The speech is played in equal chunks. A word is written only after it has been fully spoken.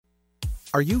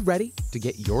Are you ready to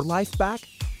get your life back?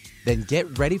 Then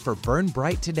get ready for Burn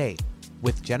Bright Today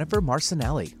with Jennifer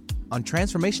Marcinelli on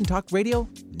Transformation Talk Radio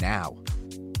now.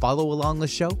 Follow along the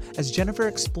show as Jennifer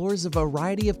explores a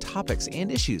variety of topics and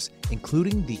issues,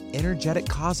 including the energetic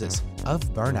causes of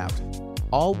burnout,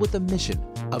 all with the mission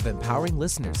of empowering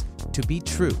listeners to be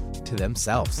true to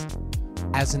themselves.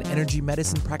 As an energy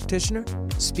medicine practitioner,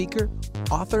 speaker,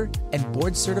 author, and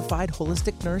board-certified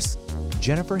holistic nurse,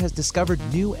 Jennifer has discovered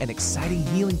new and exciting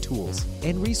healing tools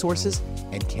and resources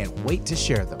and can't wait to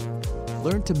share them.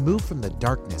 Learn to move from the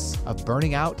darkness of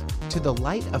burning out to the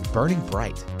light of burning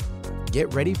bright.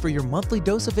 Get ready for your monthly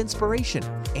dose of inspiration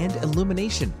and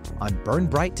illumination on Burn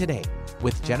Bright Today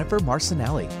with Jennifer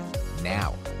Marcinelli.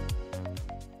 Now.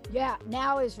 Yeah,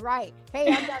 now is right.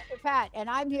 Hey, I'm Dr. Pat, and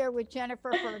I'm here with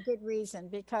Jennifer for a good reason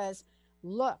because,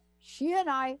 look, she and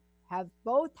I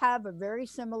both have a very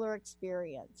similar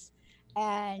experience.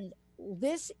 And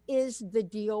this is the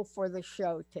deal for the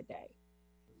show today.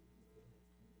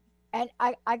 And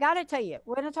I got to tell you,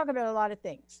 we're going to talk about a lot of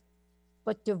things,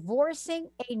 but divorcing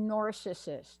a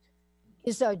narcissist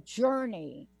is a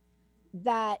journey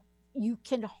that you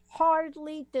can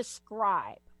hardly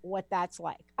describe what that's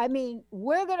like. I mean,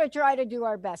 we're going to try to do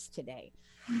our best today.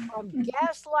 From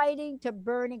gaslighting to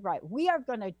burning bright. We are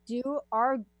going to do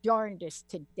our darndest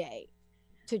today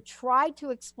to try to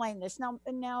explain this.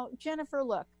 Now, Jennifer,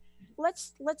 look,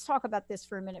 let's talk about this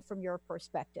for a minute from your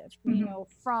perspective. Mm-hmm. You know,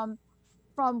 from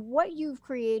what you've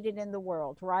created in the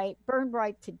world, right? Burn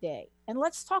Bright Today. And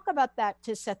let's talk about that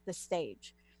to set the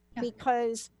stage,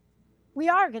 because we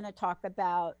are going to talk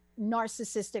about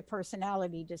narcissistic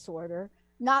personality disorder,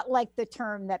 not like the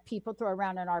term that people throw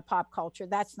around in our pop culture.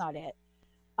 That's not it.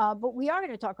 But we are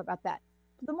going to talk about that.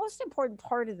 The most important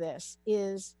part of this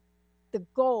is the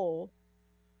goal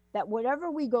that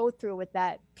whatever we go through with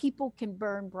that, people can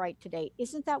burn bright today.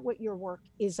 Isn't that what your work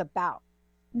is about?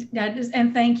 That is,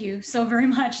 and thank you so very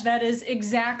much. That is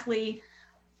exactly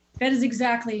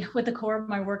what the core of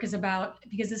my work is about,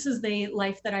 because this is the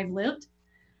life that I've lived.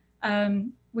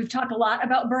 We've talked a lot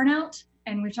about burnout,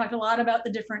 and we've talked a lot about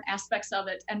the different aspects of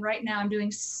it. And right now I'm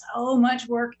doing so much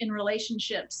work in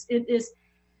relationships.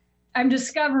 I'm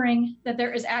discovering that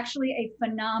there is actually a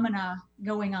phenomena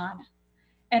going on.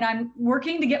 And I'm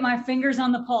working to get my fingers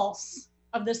on the pulse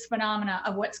of this phenomena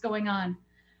of what's going on.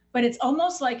 But it's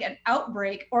almost like an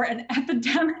outbreak or an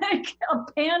epidemic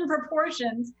of pan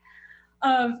proportions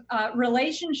of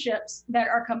relationships that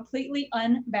are completely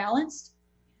unbalanced,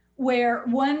 where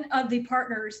one of the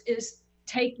partners is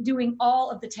doing all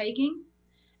of the taking,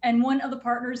 and one of the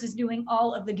partners is doing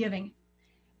all of the giving.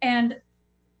 And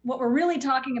what we're really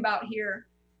talking about here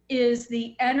is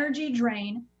the energy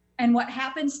drain and what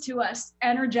happens to us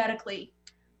energetically.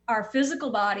 Our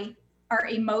physical body, our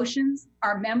emotions,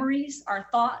 our memories, our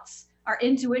thoughts, our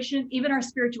intuition, even our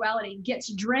spirituality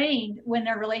gets drained when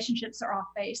their relationships are off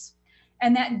base.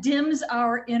 And that dims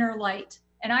our inner light.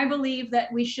 And I believe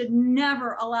that we should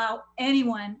never allow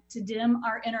anyone to dim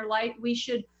our inner light. We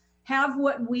should have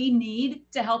what we need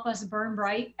to help us burn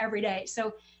bright every day.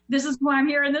 So this is why I'm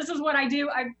here, and this is what I do.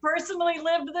 I personally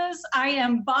lived this. I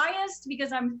am biased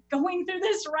because I'm going through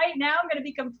this right now. I'm going to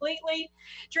be completely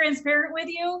transparent with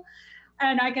you.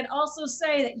 And I can also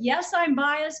say that, yes, I'm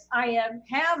biased. I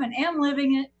have and am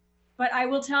living it. But I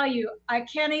will tell you, I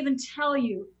can't even tell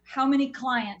you how many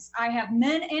clients I have,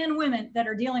 men and women, that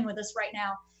are dealing with this right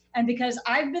now. And because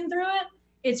I've been through it,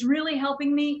 it's really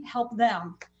helping me help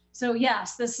them. So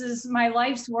yes, this is my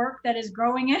life's work that is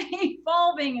growing and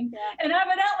evolving. And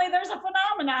evidently there's a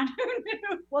phenomenon.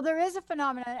 Well, there is a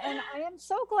phenomenon. And I am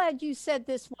so glad you said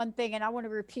this one thing, and I want to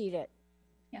repeat it.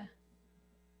 Yeah.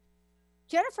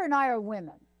 Jennifer and I are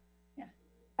women. Yeah.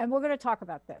 And we're going to talk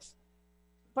about this.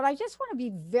 But I just want to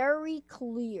be very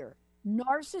clear.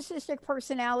 Narcissistic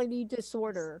personality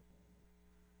disorder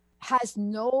has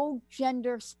no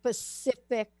gender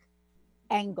specific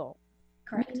angle.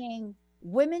 Correct. Meaning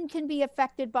women can be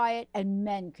affected by it and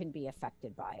men can be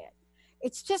affected by it.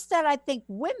 It's just that I think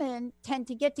women tend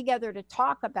to get together to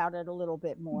talk about it a little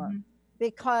bit more, mm-hmm.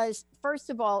 because first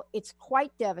of all, it's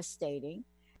quite devastating.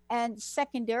 And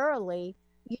secondarily,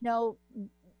 you know,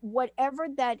 whatever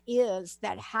that is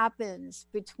that happens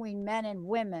between men and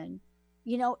women,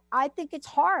 you know, I think it's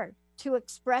hard to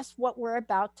express what we're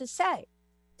about to say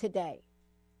today.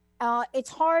 It's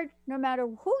hard no matter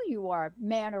who you are,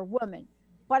 man or woman.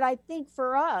 But I think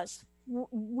for us,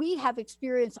 we have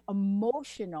experienced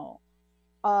emotional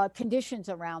conditions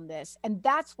around this. And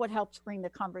that's what helps bring the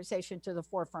conversation to the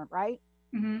forefront, right?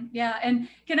 Mm-hmm. Yeah. And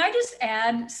can I just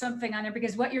add something on there?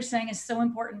 Because what you're saying is so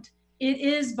important. It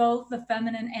is both the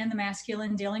feminine and the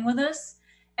masculine dealing with this.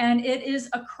 And it is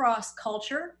across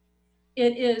culture.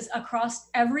 It is across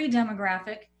every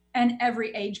demographic and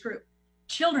every age group.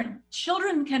 Children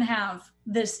can have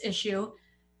this issue,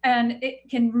 and it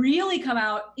can really come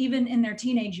out even in their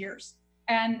teenage years.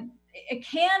 And it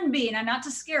can be, and not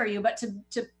to scare you, but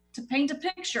to paint a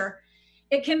picture,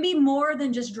 it can be more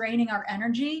than just draining our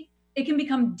energy. It can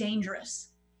become dangerous.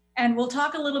 And we'll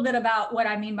talk a little bit about what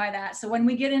I mean by that. So when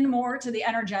we get in more to the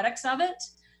energetics of it,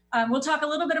 we'll talk a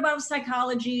little bit about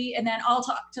psychology, and then I'll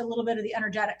talk to a little bit of the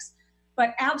energetics.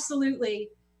 But absolutely,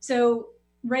 so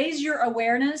raise your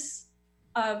awareness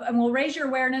of, and we'll raise your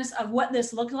awareness of what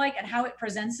this looked like and how it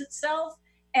presents itself.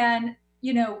 And,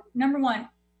 you know, number one,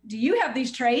 do you have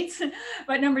these traits?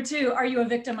 But number two, are you a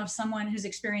victim of someone who's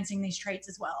experiencing these traits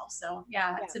as well? So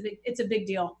yeah, it's a big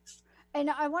deal. And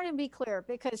I want to be clear,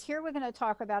 because here we're going to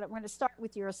talk about it. We're going to start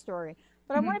with your story,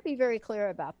 but I want to be very clear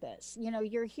about this. You know,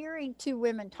 you're hearing two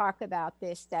women talk about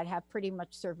this that have pretty much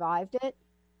survived it.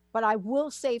 But I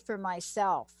will say for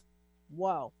myself,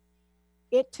 whoa,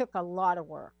 it took a lot of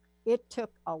work. It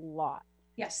took a lot.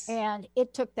 Yes. And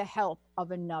it took the help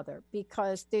of another,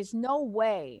 because there's no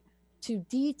way to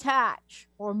detach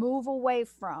or move away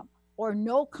from or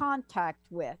no contact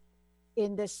with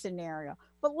in this scenario.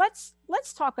 But let's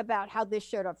talk about how this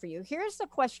showed up for you. Here's the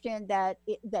question that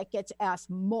gets asked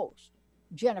most,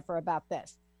 Jennifer, about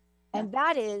this. And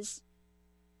that is,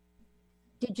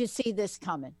 did you see this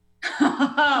coming?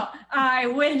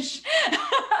 I wish.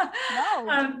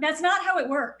 No. That's not how it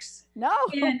works. No.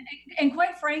 And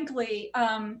quite frankly,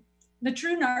 the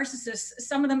true narcissists,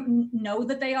 some of them know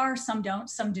that they are, some don't,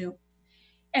 some do.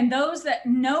 And those that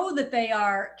know that they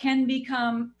are can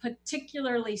become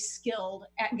particularly skilled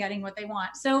at getting what they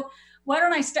want. So why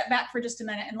don't I step back for just a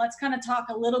minute and let's kind of talk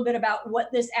a little bit about what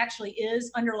this actually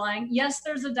is underlying. Yes,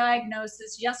 there's a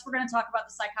diagnosis. Yes, we're going to talk about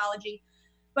the psychology.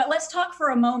 But let's talk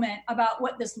for a moment about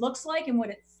what this looks like and what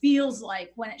it feels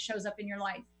like when it shows up in your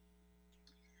life.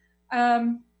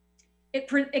 It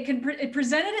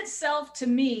presented itself to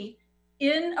me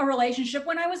in a relationship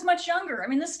when I was much younger. I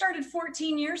mean, this started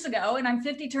 14 years ago, and I'm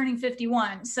 50 turning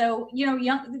 51. So, you know,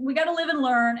 we got to live and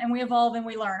learn, and we evolve and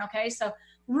we learn. Okay. So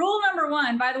rule number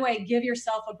one, by the way, give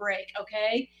yourself a break.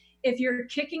 Okay. If you're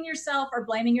kicking yourself or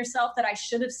blaming yourself that I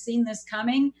should have seen this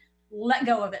coming, let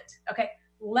go of it. Okay.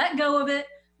 Let go of it.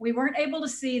 We weren't able to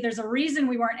see. There's a reason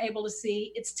we weren't able to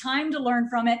see. It's time to learn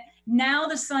from it. Now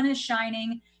the sun is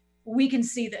shining. We can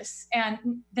see this, and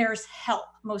there's help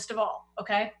most of all.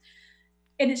 Okay.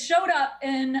 And it showed up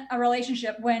in a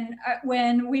relationship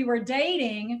when we were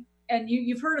dating, and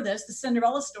you've heard of this, the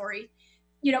Cinderella story.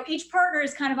 You know, each partner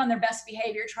is kind of on their best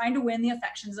behavior, trying to win the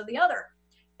affections of the other.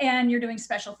 And you're doing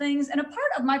special things. And a part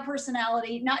of my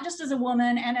personality, not just as a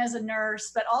woman and as a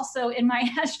nurse, but also in my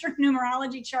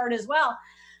astronumerology chart as well,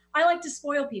 I like to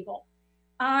spoil people.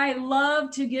 I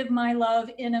love to give my love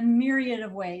in a myriad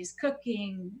of ways,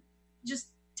 cooking,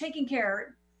 just taking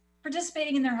care,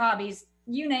 participating in their hobbies,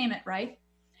 you name it, right?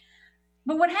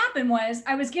 But what happened was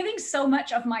I was giving so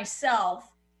much of myself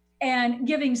and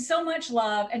giving so much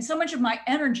love and so much of my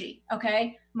energy,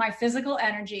 okay? My physical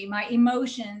energy, my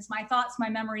emotions, my thoughts, my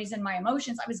memories, and my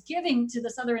emotions. I was giving to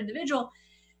this other individual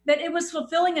that it was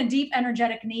fulfilling a deep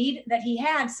energetic need that he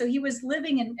had. So he was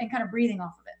living and kind of breathing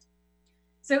off of it.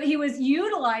 So he was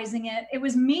utilizing it. It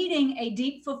was meeting a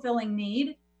deep fulfilling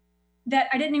need that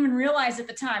I didn't even realize at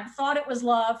the time. Thought it was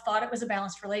love, thought it was a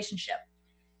balanced relationship.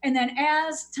 And then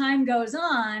as time goes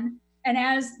on, and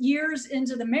as years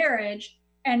into the marriage,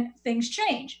 and things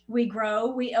change, we grow,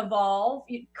 we evolve,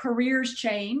 careers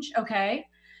change, okay?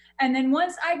 And then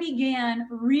once I began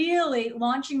really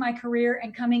launching my career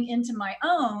and coming into my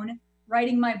own,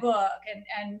 writing my book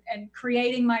and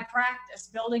creating my practice,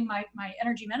 building my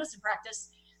energy medicine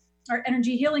practice or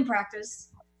energy healing practice,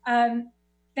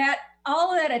 that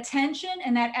all of that attention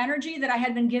and that energy that I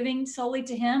had been giving solely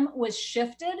to him was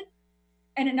shifted,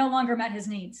 and it no longer met his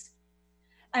needs.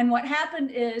 And what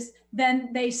happened is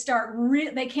then they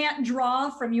they can't draw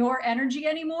from your energy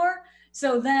anymore.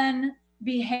 So then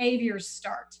behaviors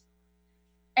start.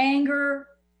 Anger,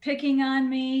 picking on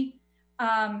me,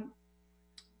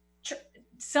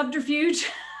 subterfuge,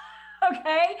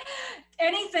 okay?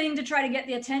 Anything to try to get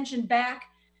the attention back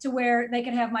to where they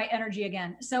can have my energy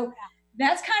again. So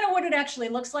that's kind of what it actually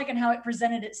looks like and how it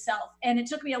presented itself. And it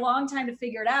took me a long time to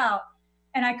figure it out.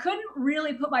 And I couldn't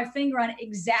really put my finger on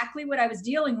exactly what I was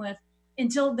dealing with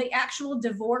until the actual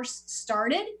divorce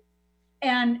started.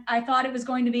 And I thought it was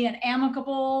going to be an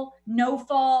amicable, no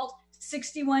fault,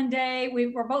 61 day. We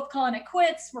were both calling it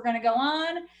quits. We're going to go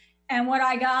on. And what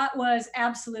I got was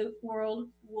absolute World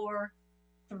War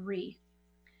III.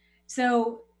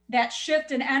 So that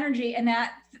shift in energy and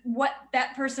that what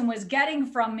that person was getting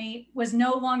from me was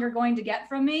no longer going to get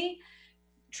from me,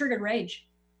 triggered rage.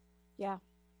 Yeah.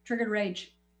 Triggered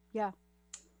rage. Yeah.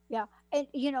 Yeah. And,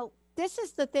 this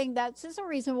is the thing this is the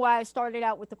reason why I started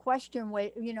out with the question,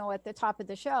 at the top of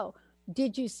the show.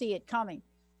 Did you see it coming?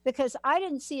 Because I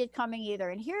didn't see it coming either.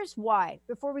 And here's why.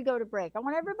 Before we go to break, I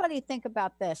want everybody to think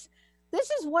about this. This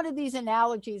is one of these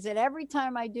analogies that every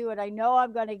time I do it, I know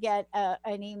I'm going to get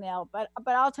an email, but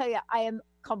I'll tell you, I am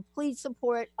complete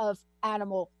support of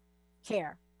animal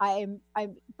care.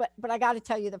 But I got to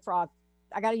tell you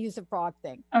I got to use the frog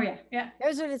thing. Oh yeah. Yeah.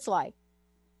 Here's what it's like.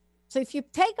 So if you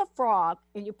take a frog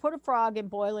and you put a frog in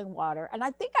boiling water, and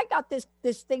I think I got this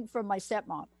thing from my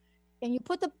stepmom, and you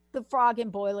put the frog in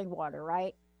boiling water,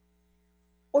 right?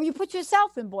 Or you put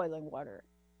yourself in boiling water.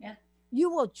 Yeah. You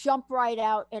will jump right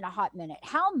out in a hot minute.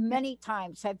 How many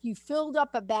times have you filled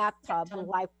up a bathtub with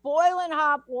like boiling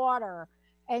hot water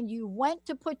and you went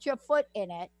to put your foot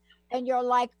in it and you're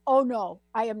like, oh no,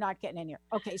 I am not getting in here.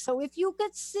 Okay, so if you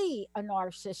could see a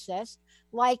narcissist,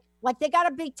 like they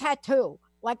got a big tattoo,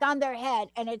 like on their head,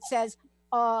 and it says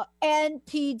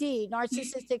NPD,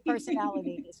 narcissistic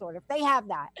personality disorder, if they have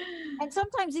that. And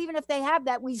sometimes even if they have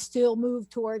that, we still move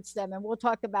towards them. And we'll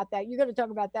talk about that. You're going to talk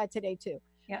about that today too.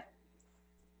 Yeah.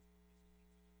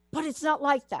 But it's not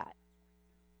like that.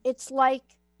 It's like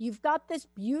you've got this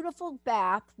beautiful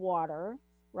bath water,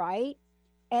 right?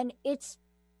 And it's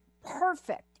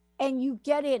perfect. And you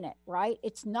get in it, right?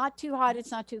 It's not too hot.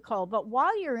 It's not too cold. But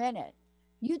while you're in it,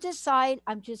 you decide,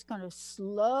 I'm just going to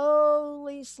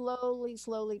slowly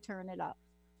turn it up.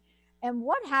 And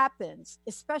what happens,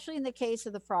 especially in the case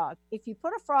of the frog, if you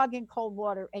put a frog in cold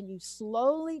water and you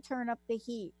slowly turn up the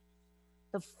heat,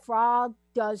 the frog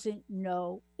doesn't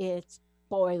know it's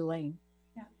boiling.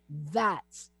 Yeah.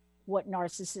 That's what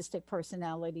narcissistic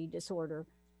personality disorder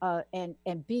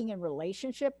and being in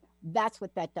relationship, that's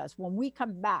what that does. When we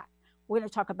come back, we're going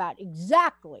to talk about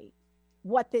exactly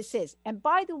what this is. And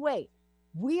by the way,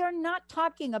 we are not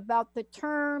talking about the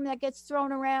term that gets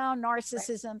thrown around,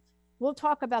 narcissism. Right. We'll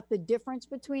talk about the difference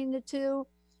between the two,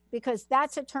 because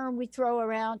that's a term we throw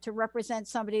around to represent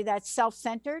somebody that's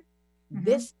self-centered. Mm-hmm.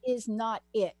 This is not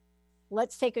it.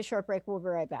 Let's take a short break. We'll be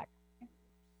right back.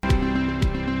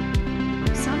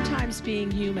 Sometimes being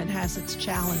human has its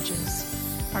challenges.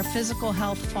 Our physical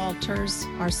health falters,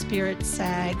 our spirits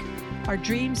sag, our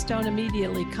dreams don't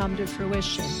immediately come to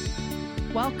fruition.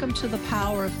 Welcome to the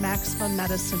power of Maximum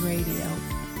Medicine Radio.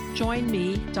 Join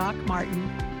me, Doc Martin,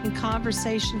 in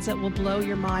conversations that will blow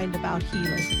your mind about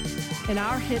healing. In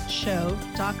our hit show,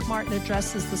 Doc Martin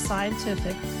addresses the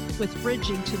scientific with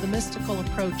bridging to the mystical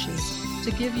approaches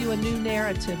to give you a new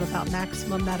narrative about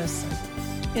maximum medicine.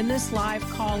 In this live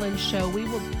call-in show, we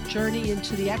will journey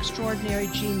into the extraordinary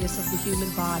genius of the human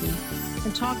body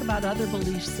and talk about other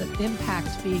beliefs that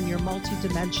impact being your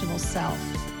multidimensional self.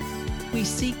 We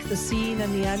seek the seen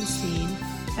and the unseen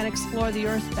and explore the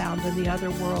earthbound and the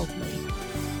otherworldly,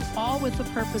 all with the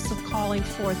purpose of calling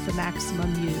forth the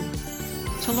maximum you.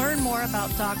 To learn more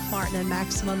about Doc Martin and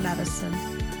Maximum Medicine,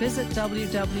 visit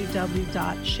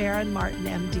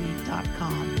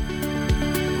www.sharonmartinmd.com.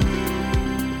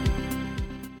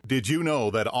 Did you know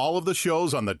that all of the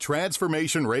shows on the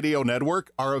Transformation Radio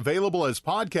Network are available as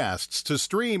podcasts to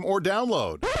stream or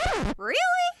download? Really?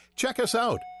 Check us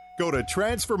out. Go to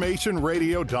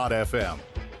transformationradio.fm.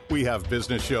 We have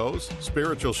business shows,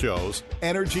 spiritual shows,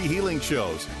 energy healing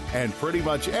shows, and pretty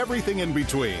much everything in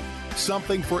between.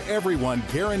 Something for everyone,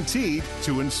 guaranteed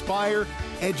to inspire,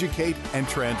 educate, and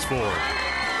transform.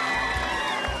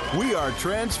 We are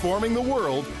transforming the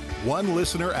world, one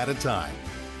listener at a time.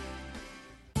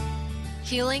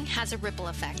 Healing has a ripple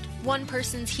effect. One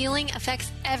person's healing affects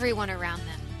everyone around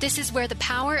them. This is where the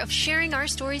power of sharing our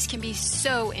stories can be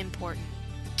so important.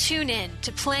 Tune in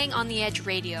to Playing on the Edge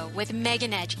Radio with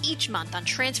Megan Edge each month on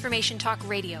Transformation Talk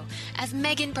Radio, as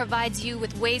Megan provides you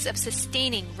with ways of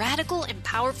sustaining radical and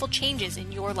powerful changes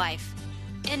in your life.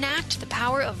 Enact the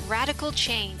power of radical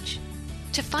change.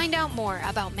 To find out more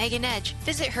about Megan Edge,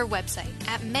 visit her website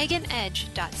at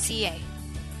meganedge.ca.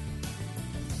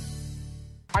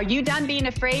 Are you done being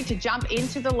afraid to jump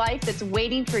into the life that's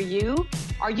waiting for you?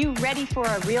 Are you ready for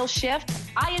a real shift?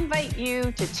 I invite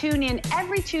you to tune in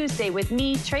every Tuesday with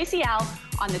me, Tracy L.,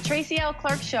 on the Tracy L.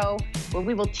 Clark Show, where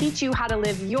we will teach you how to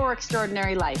live your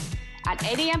extraordinary life. At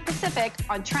 8 a.m. Pacific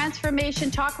on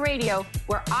Transformation Talk Radio,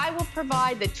 where I will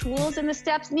provide the tools and the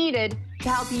steps needed to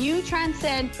help you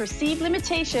transcend perceived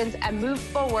limitations and move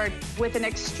forward with an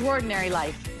extraordinary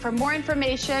life. For more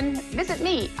information, visit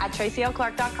me at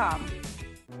tracylclark.com.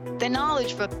 The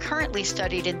Knowledge Book, currently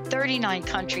studied in 39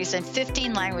 countries and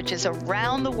 15 languages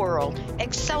around the world,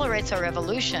 accelerates our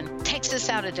evolution, takes us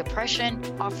out of depression,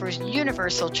 offers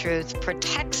universal truth,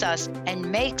 protects us,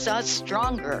 and makes us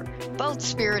stronger, both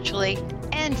spiritually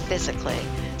and physically.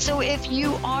 So if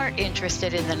you are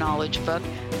interested in the Knowledge Book,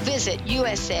 visit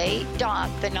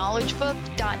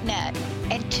usa.theknowledgebook.net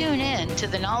and tune in to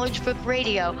the Knowledge Book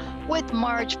Radio with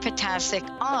Marge Potasic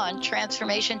on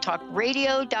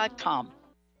TransformationTalkRadio.com.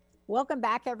 Welcome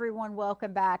back, everyone.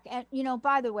 Welcome back. And,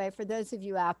 by the way, for those of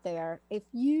you out there, if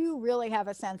you really have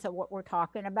a sense of what we're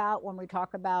talking about when we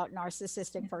talk about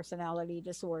narcissistic personality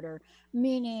disorder,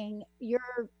 meaning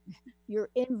you're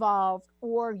involved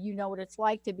or you know what it's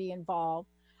like to be involved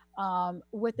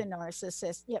with a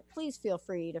narcissist, please feel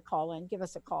free to call in, give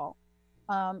us a call.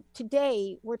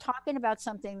 Today, we're talking about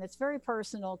something that's very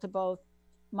personal to both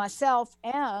myself,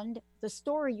 and the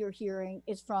story you're hearing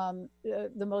is from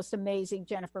the most amazing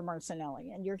Jennifer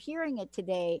Marcinelli. And you're hearing it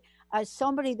today as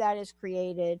somebody that has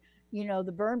created,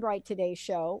 the Burn Bright Today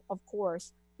show, of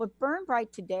course, but Burn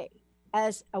Bright Today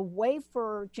as a way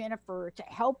for Jennifer to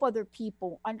help other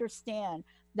people understand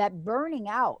that burning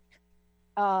out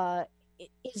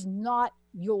is not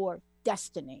your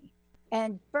destiny.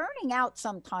 And burning out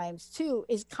sometimes too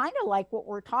is kind of like what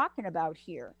we're talking about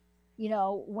here.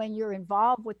 When you're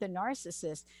involved with the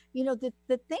narcissist,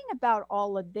 the thing about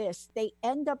all of this, they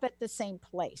end up at the same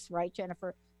place, right,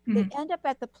 Jennifer? Mm-hmm. They end up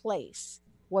at the place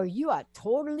where you are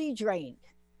totally drained.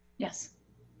 Yes.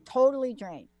 Totally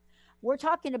drained. We're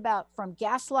talking about from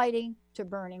gaslighting to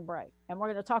burning bright. And we're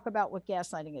going to talk about what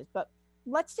gaslighting is. But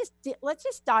let's just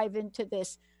dive into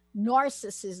this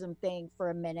narcissism thing for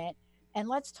a minute. And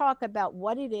let's talk about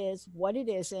what it is, what it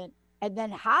isn't. And then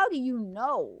how do you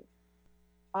know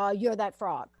you're that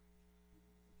frog?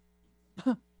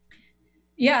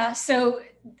 Yeah, so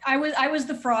I was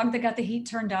the frog that got the heat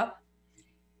turned up,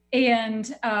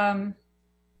 and I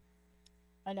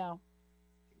know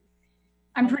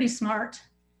I'm pretty smart.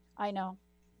 I know,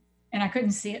 and I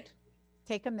couldn't see it.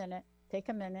 Take a minute,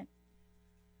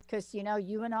 because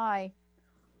you and I,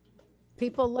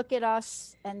 people look at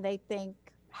us and they think,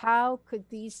 how could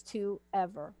these two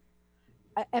ever?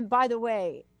 And by the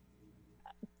way,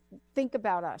 think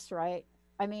about us, right?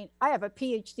 I mean, I have a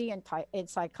PhD in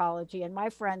psychology, and my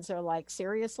friends are like,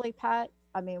 seriously, Pat?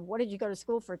 I mean, what did you go to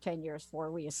school for 10 years for?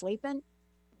 Were you sleeping?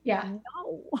 Yeah.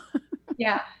 No.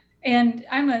 Yeah. And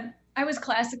I was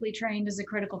classically trained as a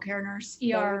critical care nurse,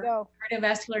 ER,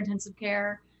 cardiovascular intensive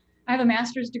care. I have a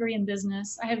master's degree in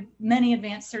business. I have many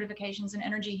advanced certifications in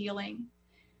energy healing,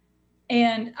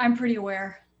 and I'm pretty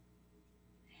aware.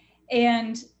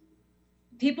 And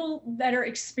people that are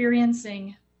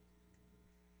experiencing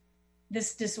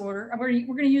this disorder, we're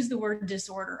going to use the word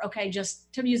disorder, okay,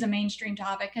 just to use a mainstream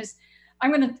topic, because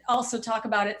I'm going to also talk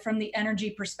about it from the energy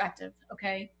perspective,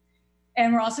 okay?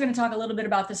 And we're also going to talk a little bit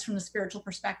about this from the spiritual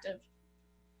perspective.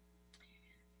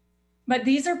 But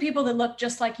these are people that look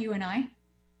just like you and I.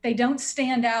 They don't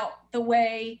stand out the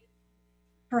way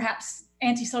perhaps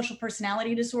antisocial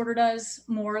personality disorder does,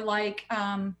 more like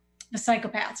the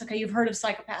psychopaths, okay? You've heard of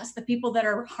psychopaths, the people that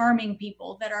are harming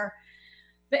people, that are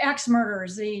the axe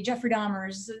murderers, the Jeffrey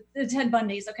Dahmers, the Ted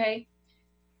Bundys, okay?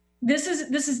 This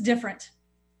is different.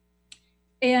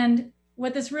 And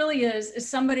what this really is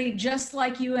somebody just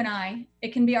like you and I.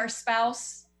 It can be our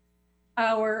spouse,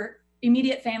 our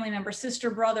immediate family member,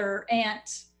 sister, brother,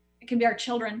 aunt. It can be our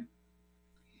children.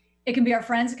 It can be our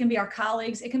friends. It can be our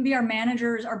colleagues. It can be our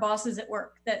managers, our bosses at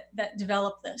work that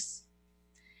develop this.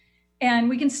 And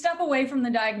we can step away from the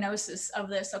diagnosis of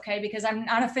this, okay? Because I'm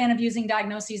not a fan of using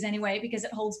diagnoses anyway, because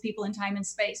it holds people in time and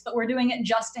space, but we're doing it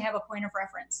just to have a point of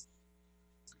reference.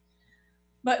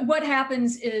 But what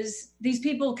happens is these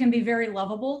people can be very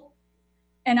lovable.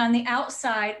 And on the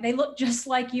outside, they look just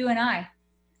like you and I.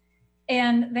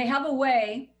 And they have a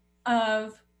way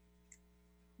of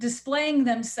displaying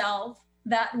themselves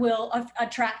that will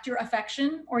attract your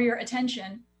affection or your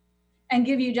attention and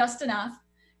give you just enough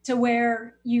to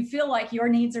where you feel like your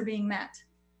needs are being met.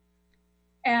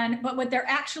 But what they're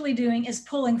actually doing is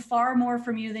pulling far more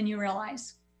from you than you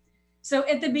realize. So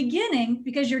at the beginning,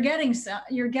 because you're getting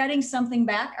something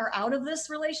back or out of this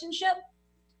relationship,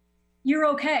 you're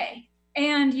okay.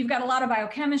 And you've got a lot of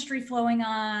biochemistry flowing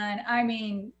on. I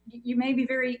mean, you may be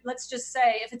let's just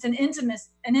say, if it's an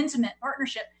intimate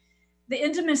partnership, the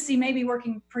intimacy may be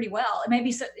working pretty well.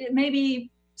 It may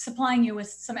be supplying you with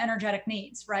some energetic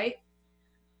needs, right?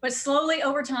 But slowly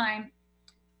over time,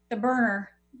 the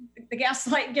gas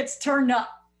light gets turned up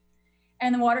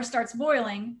and the water starts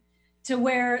boiling to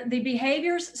where the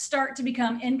behaviors start to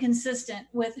become inconsistent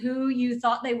with who you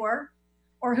thought they were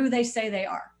or who they say they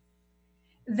are.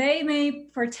 they may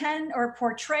pretend or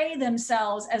portray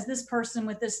themselves as this person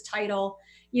with this title.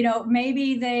 You know,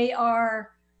 maybe they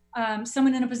are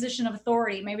someone in a position of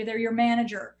authority. Maybe they're your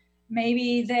manager.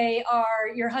 Maybe they are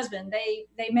your husband.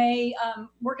 They may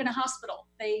work in a hospital.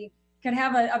 They could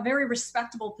have a very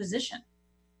respectable position.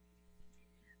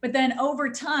 But then over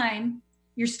time,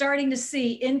 you're starting to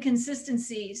see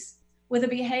inconsistencies with the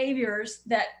behaviors,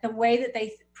 that the way that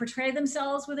they portray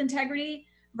themselves with integrity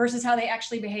versus how they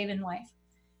actually behave in life.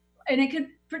 And it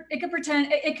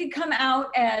could come out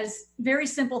as very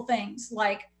simple things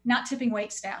like not tipping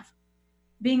wait staff,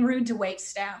 being rude to wait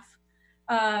staff,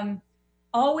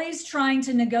 always trying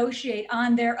to negotiate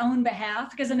on their own behalf,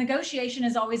 because a negotiation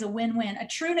is always a win-win. A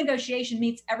true negotiation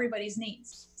meets everybody's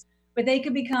needs, but they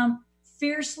could become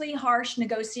fiercely harsh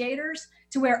negotiators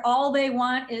to where all they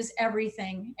want is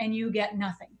everything and you get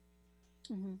nothing.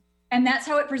 Mm-hmm. And that's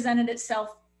how it presented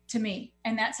itself to me.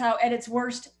 And that's how at its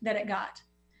worst that it got,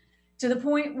 to the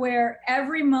point where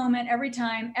every moment, every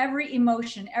time, every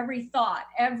emotion, every thought,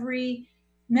 every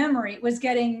memory was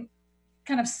getting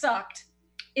kind of sucked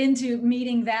into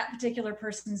meeting that particular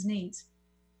person's needs.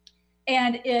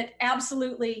 And it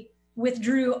absolutely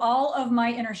withdrew all of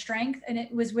my inner strength, and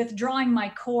it was withdrawing my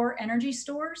core energy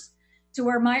stores to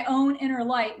where my own inner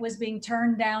light was being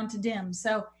turned down to dim.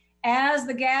 So as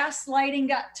the gas lighting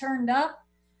got turned up,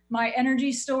 my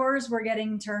energy stores were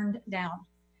getting turned down.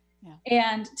 Yeah.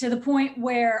 And to the point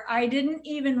where I didn't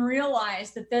even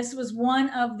realize that this was one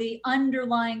of the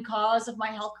underlying cause of my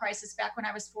health crisis back when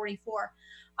I was 44.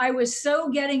 I was so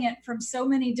getting it from so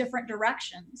many different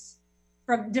directions,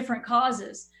 from different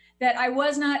causes, that I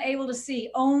was not able to see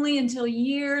only until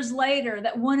years later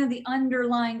that one of the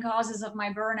underlying causes of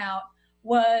my burnout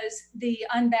was the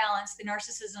unbalance, the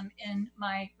narcissism in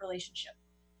my relationship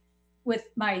with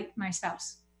my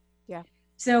spouse. Yeah.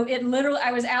 So it literally,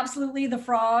 I was absolutely the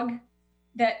frog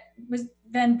that was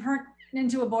then burnt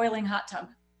into a boiling hot tub.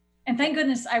 And thank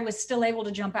goodness I was still able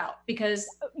to jump out, because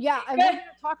yeah, and we're going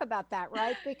to talk about that,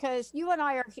 right? Because you and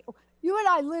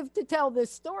I live to tell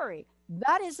this story.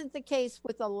 That isn't the case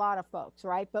with a lot of folks,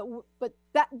 right? But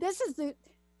this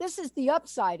is the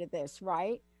upside of this,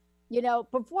 right? You know,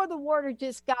 before the water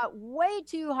just got way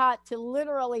too hot to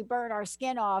literally burn our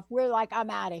skin off, we're like, I'm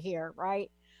out of here,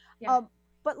 right? Yeah.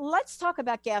 But let's talk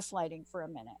about gaslighting for a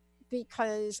minute,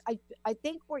 because I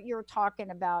think what you're talking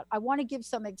about, I want to give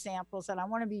some examples and I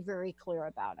want to be very clear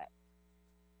about it.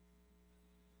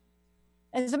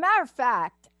 As a matter of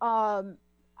fact, I'm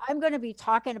going to be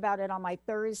talking about it on my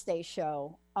Thursday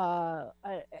show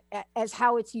as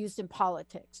how it's used in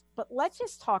politics. But let's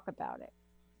just talk about it.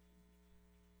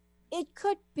 It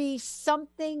could be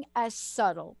something as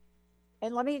subtle.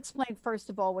 And let me explain, first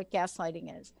of all, what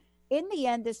gaslighting is. In the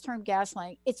end, this term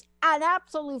gaslighting, it's an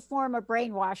absolute form of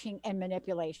brainwashing and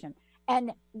manipulation.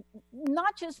 And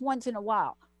not just once in a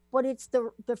while, but it's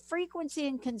the frequency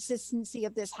and consistency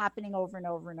of this happening over and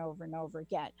over and over and over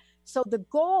again. So the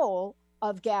goal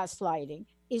of gaslighting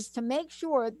is to make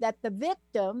sure that the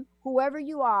victim, whoever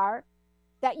you are,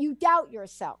 that you doubt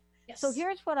yourself. Yes. So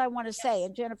here's what I want to say,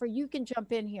 and Jennifer, you can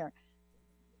jump in here.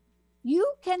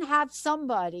 You can have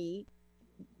somebody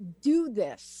do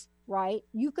this, right?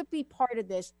 You could be part of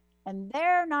this, and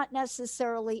they're not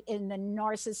necessarily in the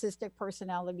narcissistic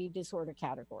personality disorder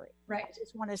category. Right. I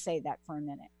just want to say that for a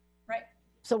minute. Right.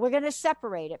 So we're going to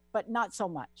separate it, but not so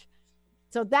much.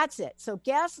 So that's it. So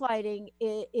gaslighting,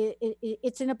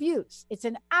 it's an abuse. It's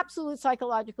an absolute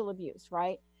psychological abuse,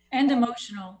 right? And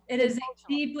emotional.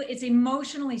 It's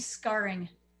emotionally scarring.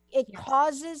 It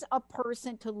causes a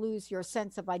person to lose your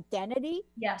sense of identity,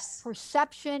 yes,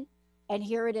 perception, and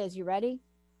here it is. You ready?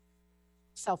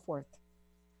 Self-worth.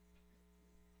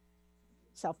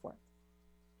 Self-worth.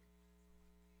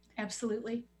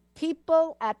 Absolutely.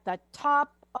 People at the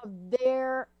top of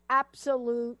their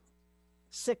absolute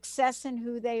success in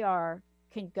who they are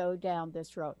can go down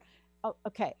this road. Oh,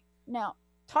 okay. Now,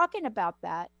 talking about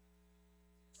that,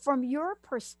 from your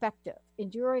perspective,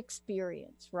 in your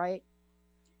experience, right?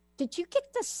 Did you get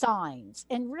the signs?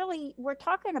 And really, we're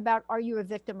talking about, are you a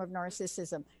victim of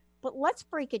narcissism? But let's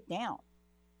break it down.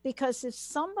 Because if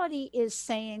somebody is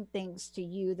saying things to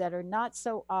you that are not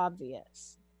so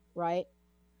obvious, right?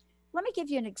 Let me give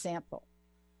you an example.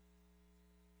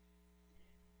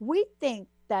 We think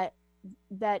that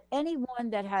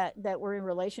anyone that we're in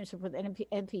relationship with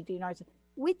NPD narcissist,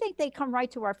 we think they come right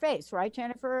to our face, right,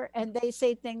 Jennifer? And they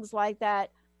say things like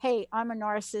that, hey, I'm a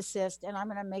narcissist and I'm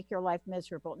going to make your life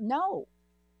miserable. No,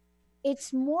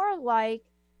 it's more like,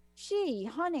 gee,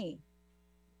 honey,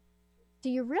 do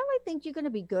you really think you're going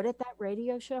to be good at that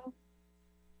radio show?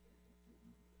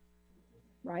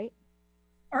 Right?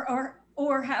 Or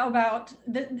Or how about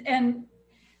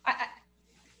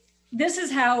this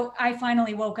is how I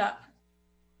finally woke up.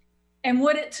 And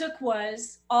what it took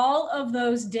was all of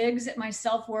those digs at my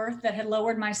self-worth that had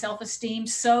lowered my self-esteem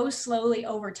so slowly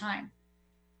over time.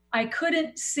 I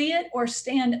couldn't see it or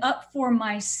stand up for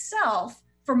myself,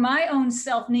 for my own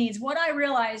self needs. What I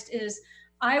realized is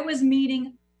I was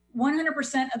meeting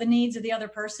 100% of the needs of the other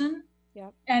person.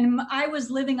 Yep. And I was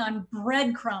living on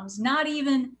breadcrumbs, not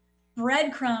even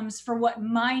breadcrumbs for what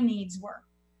my needs were.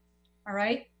 All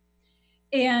right.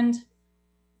 And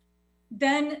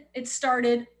then it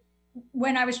started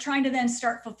when I was trying to then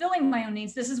start fulfilling my own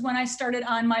needs. This is when I started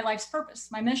on my life's purpose,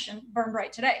 my mission, Burn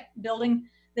Bright Today, building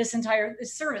this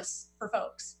service for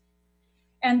folks.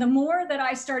 And the more that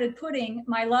I started putting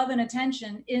my love and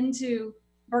attention into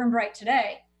Burn Bright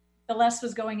Today, the less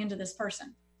was going into this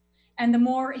person. And the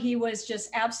more he was just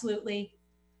absolutely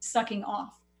sucking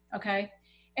off. Okay.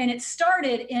 And it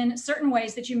started in certain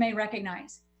ways that you may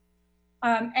recognize.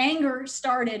 Anger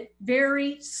started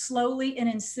very slowly and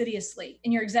insidiously.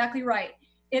 And you're exactly right.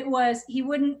 It was, he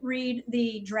wouldn't read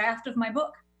the draft of my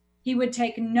book. He would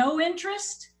take no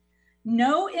interest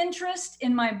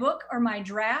in my book or my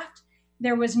draft.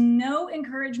 There was no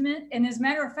encouragement. And as a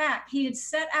matter of fact, he had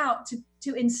set out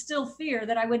to instill fear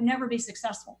that I would never be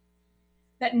successful,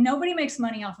 that nobody makes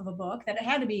money off of a book, that it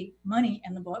had to be money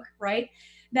in the book, right?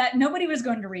 That nobody was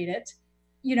going to read it.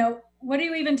 You know, what are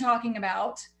you even talking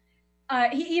about?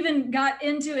 He even got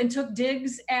into and took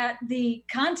digs at the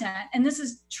content. And this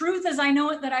is truth as I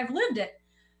know it, that I've lived it.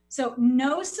 So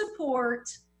no support.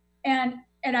 And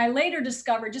I later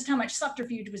discovered just how much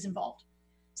subterfuge was involved.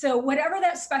 So whatever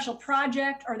that special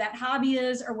project or that hobby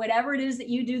is, or whatever it is that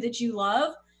you do that you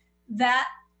love, that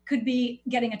could be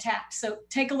getting attacked. So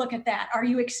take a look at that. Are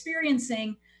you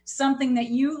experiencing something that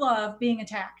you love being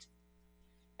attacked?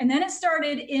 And then it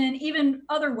started in even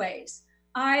other ways.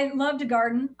 I love to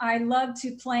garden. I love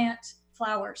to plant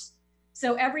flowers.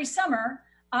 So every summer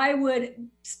I would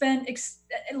spend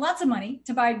lots of money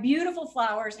to buy beautiful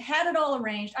flowers, had it all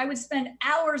arranged. I would spend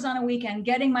hours on a weekend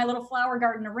getting my little flower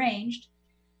garden arranged.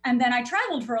 And then I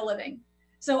traveled for a living.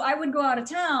 So I would go out of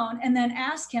town and then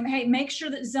ask him, hey, make sure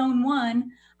that zone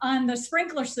 1 on the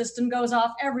sprinkler system goes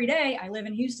off every day. I live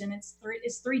in Houston. It's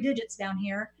three digits down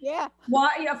here. Yeah.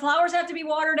 Flowers have to be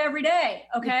watered every day.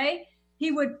 Okay.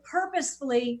 He would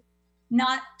purposefully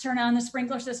not turn on the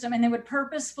sprinkler system, and they would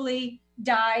purposefully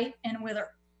die and wither.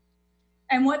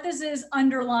 And what this is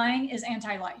underlying is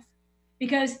anti-life,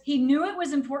 because he knew it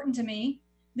was important to me.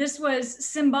 This was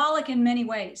symbolic in many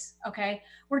ways. Okay.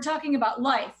 We're talking about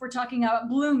life. We're talking about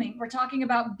blooming. We're talking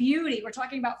about beauty. We're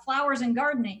talking about flowers and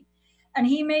gardening. And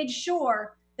he made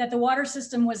sure that the water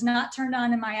system was not turned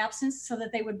on in my absence so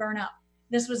that they would burn up.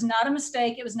 This was not a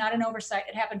mistake. It was not an oversight.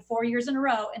 It happened 4 years in a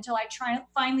row until I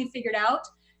finally figured out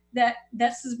that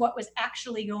this is what was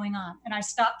actually going on. And I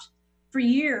stopped for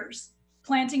years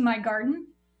planting my garden.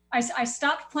 I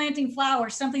stopped planting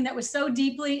flowers, something that was so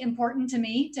deeply important to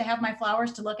me to have my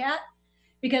flowers to look at,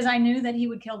 because I knew that he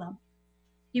would kill them.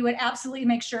 He would absolutely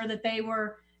make sure that they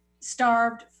were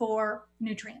starved for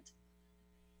nutrient.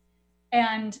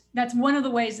 And that's one of the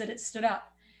ways that it stood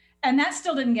up. And that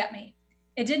still didn't get me.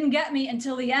 It didn't get me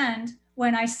until the end,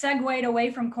 when I segued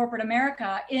away from corporate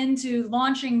America into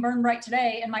launching Burn Bright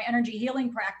Today and my energy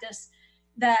healing practice,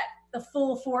 that the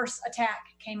full force attack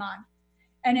came on.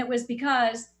 And it was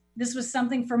because this was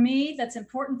something for me that's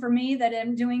important for me, that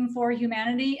I'm doing for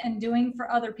humanity and doing for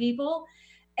other people.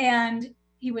 And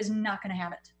he was not going to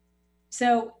have it.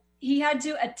 So he had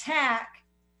to attack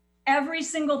every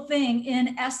single thing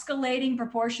in escalating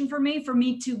proportion for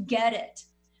me to get it.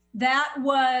 That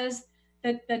was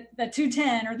the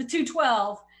 210 or the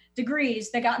 212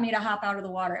 degrees that got me to hop out of the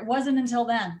water. It wasn't until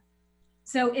then.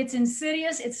 So it's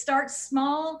insidious. It starts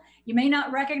small. You may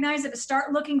not recognize it, but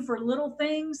start looking for little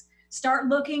things. Start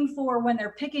looking for when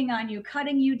they're picking on you,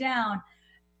 cutting you down,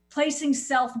 placing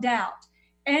self-doubt.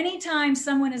 Anytime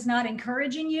someone is not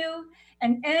encouraging you,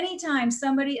 and anytime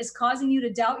somebody is causing you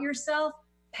to doubt yourself,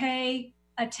 pay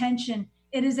attention.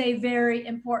 It is a very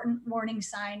important warning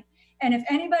sign. And if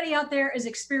anybody out there is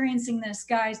experiencing this,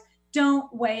 guys,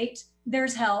 don't wait.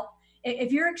 There's help.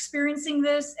 If you're experiencing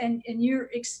this and you're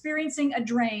experiencing a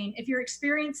drain, if you're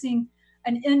experiencing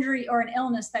an injury or an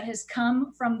illness that has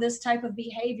come from this type of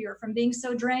behavior, from being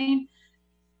so drained,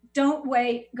 don't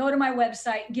wait. Go to my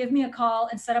website, give me a call,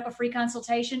 and set up a free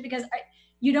consultation, because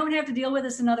you don't have to deal with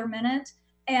this another minute,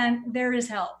 and there is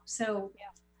help. So, yeah.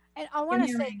 And I want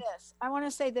to say this. I want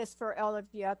to say this for all of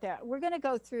you out there. We're going to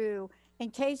go through,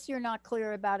 in case you're not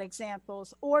clear about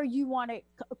examples, or you want to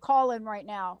call in right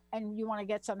now and you want to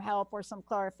get some help or some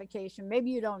clarification. Maybe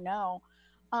you don't know.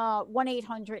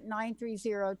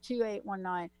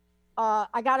 1-800-930-2819.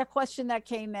 I got a question that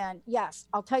came in. Yes,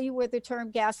 I'll tell you where the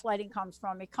term gaslighting comes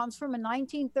from. It comes from a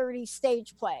 1930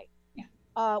 stage play,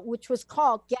 which was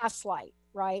called Gaslight,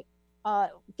 right?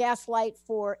 Gaslight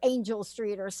for Angel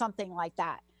Street or something like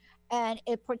that. And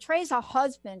it portrays a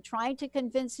husband trying to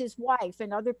convince his wife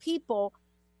and other people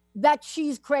that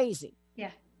she's crazy.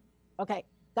 Yeah. Okay,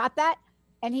 got that?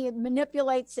 And he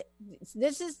manipulates it.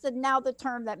 This is now the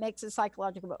term that makes it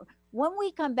psychological. When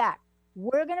we come back,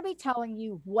 we're going to be telling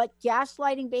you what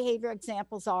gaslighting behavior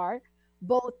examples are,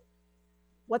 both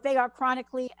what they are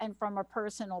chronically and from a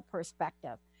personal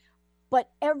perspective. But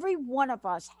every one of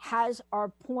us has our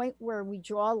point where we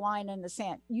draw a line in the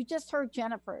sand. You just heard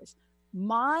Jennifer's.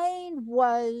 Mine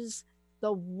was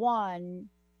the one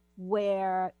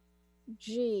where,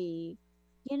 gee,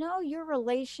 you know, your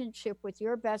relationship with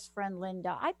your best friend,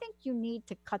 Linda, I think you need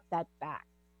to cut that back.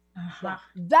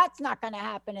 That's not going to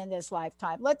happen in this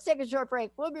lifetime. Let's take a short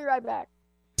break. We'll be right back.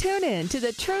 Tune in to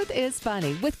The Truth is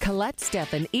Funny with Colette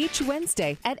Steffen each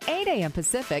Wednesday at 8 a.m.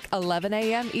 Pacific, 11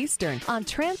 a.m. Eastern on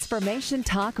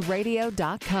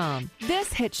TransformationTalkRadio.com.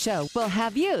 This hit show will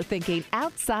have you thinking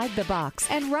outside the box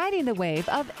and riding the wave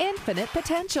of infinite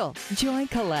potential. Join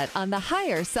Colette on the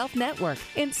Higher Self Network,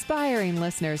 inspiring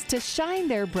listeners to shine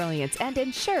their brilliance and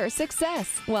ensure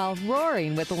success while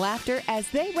roaring with laughter as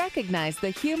they recognize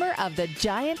the humor of the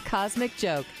giant cosmic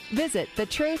joke. Visit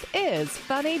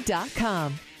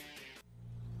thetruthisfunny.com.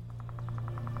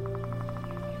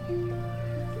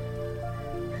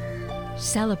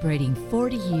 Celebrating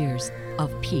 40 years of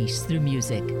peace through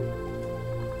music.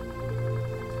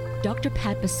 Dr.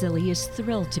 Pat Baccili is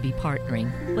thrilled to be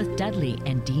partnering with Dudley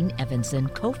and Dean Evanson,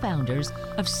 co-founders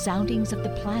of Soundings of the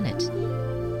Planet.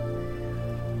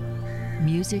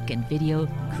 Music and video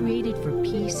created for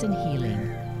peace and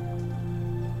healing.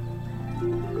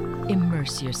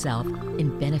 Immerse yourself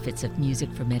in benefits of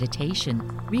music for meditation,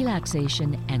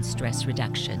 relaxation, and stress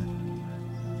reduction.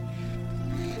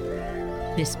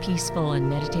 This peaceful and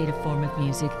meditative form of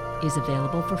music is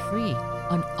available for free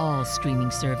on all streaming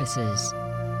services.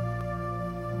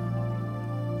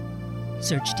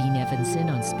 Search Dean Evanson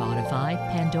on Spotify,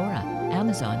 Pandora,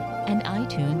 Amazon, and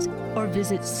iTunes, or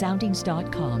visit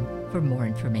soundings.com for more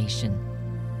information.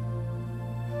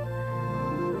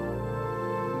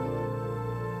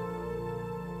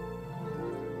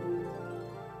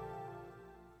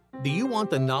 Do you want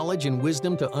the knowledge and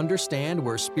wisdom to understand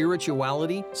where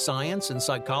spirituality, science, and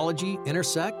psychology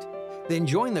intersect? Then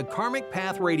join the Karmic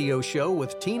Path Radio Show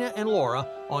with Tina and Laura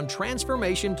on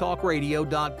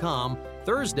TransformationTalkRadio.com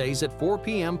Thursdays at 4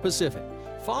 p.m. Pacific.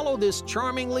 Follow this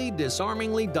charmingly,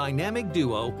 disarmingly dynamic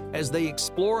duo as they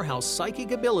explore how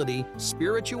psychic ability,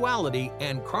 spirituality,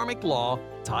 and karmic law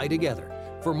tie together.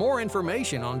 For more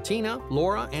information on Tina,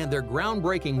 Laura, and their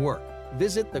groundbreaking work,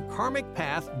 visit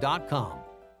thekarmicpath.com.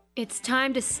 It's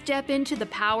time to step into the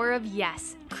power of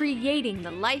yes. Creating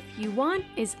the life you want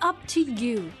is up to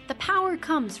you. The power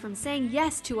comes from saying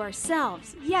yes to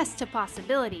ourselves, yes to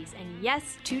possibilities, and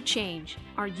yes to change.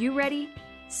 Are you ready?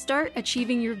 Start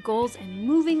achieving your goals and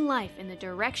moving life in the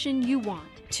direction you want.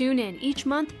 Tune in each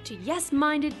month to Yes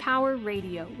Minded Power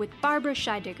Radio with Barbara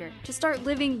Scheidegger to start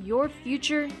living your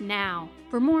future now.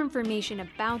 For more information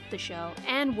about the show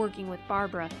and working with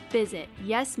Barbara, visit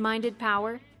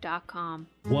yesmindedpower.com.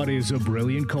 What is a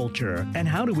brilliant culture and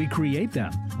how do we create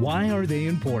them? Why are they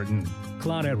important?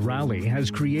 Claudette Rowley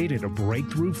has created a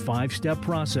breakthrough 5-step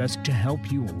process to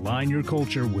help you align your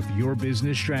culture with your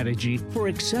business strategy for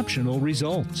exceptional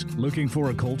results. Looking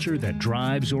for a culture that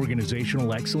drives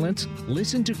organizational excellence?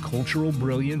 Listen to Cultural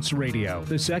Brilliance Radio,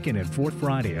 the second and fourth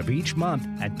Friday of each month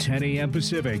at 10 a.m.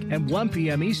 Pacific and 1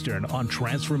 p.m. Eastern on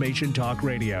Transformation Talk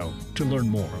Radio. To learn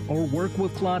more or work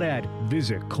with Claudette,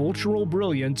 visit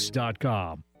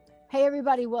culturalbrilliance.com. Hey,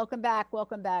 everybody, welcome back.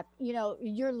 Welcome back. You know,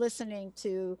 you're listening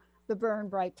to the Burn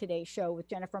Bright Today show with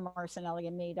Jennifer Marcinelli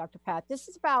and me, Dr. Pat. This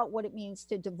is about what it means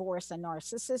to divorce a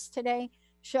narcissist today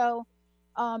show.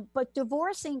 But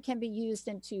divorcing can be used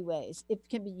in two ways. It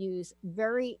can be used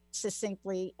very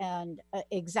succinctly and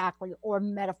exactly, or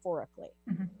metaphorically.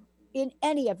 Mm-hmm. In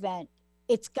any event,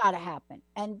 it's got to happen.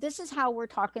 And this is how we're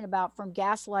talking about from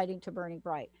gaslighting to burning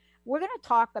bright. We're going to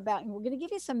talk about, and we're going to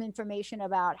give you some information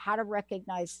about how to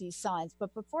recognize these signs.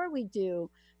 But before we do,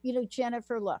 you know,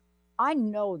 Jennifer, look, I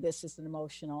know this is an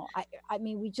emotional. I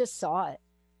mean, we just saw it.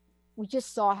 We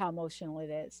just saw how emotional it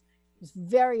is. It's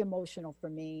very emotional for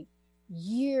me.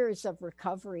 Years of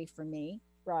recovery for me,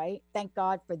 right? Thank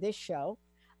God for this show.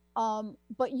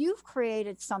 But you've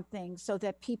created something so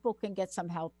that people can get some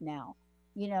help now.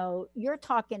 You know, you're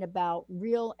talking about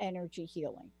real energy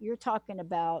healing. You're talking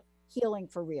about healing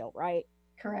for real, right?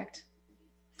 Correct.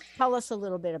 Tell us a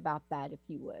little bit about that, if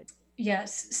you would.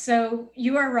 Yes. So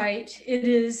you are right. It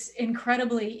is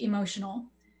incredibly emotional.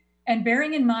 And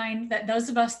bearing in mind that those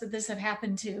of us that this have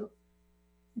happened to,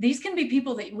 these can be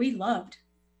people that we loved.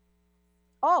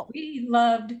 Oh. We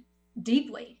loved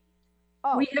deeply.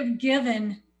 Oh. We have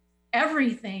given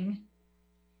everything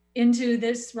into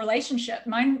this relationship.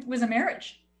 Mine was a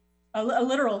marriage, a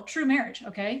literal true marriage.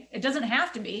 Okay. It doesn't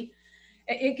have to be.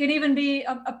 It can even be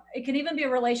a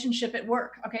relationship at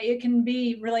work. Okay. It can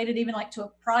be related even like to a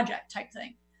project type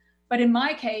thing. But in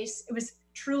my case, it was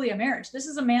truly a marriage. This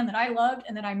is a man that I loved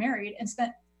and that I married and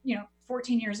spent,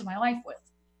 14 years of my life with,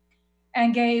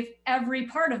 and gave every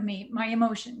part of me, my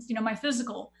emotions, my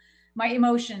physical, my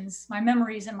emotions, my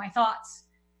memories, and my thoughts.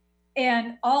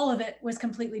 And all of it was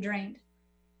completely drained.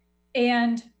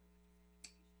 And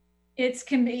it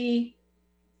can be,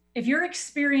 if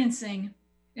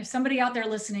somebody out there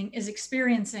listening is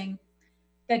experiencing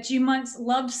that you once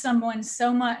loved someone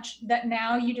so much that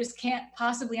now you just can't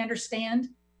possibly understand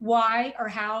why or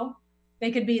how they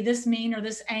could be this mean or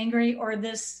this angry or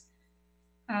this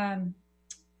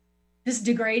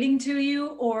degrading to you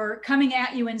or coming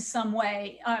at you in some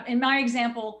way. In my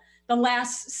example, the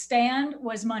last stand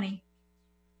was money.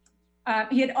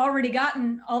 He had already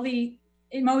gotten all the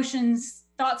emotions,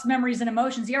 thoughts, memories, and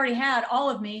emotions. He already had all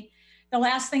of me. The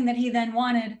last thing that he then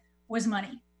wanted was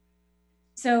money.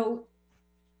 So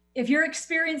if you're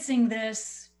experiencing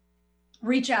this,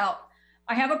 reach out.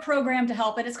 I have a program to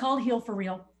help it. It's called Heal for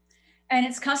Real, and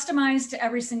it's customized to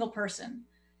every single person.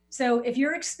 So if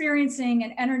you're experiencing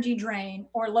an energy drain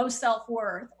or low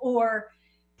self-worth, or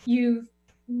you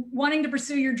wanting to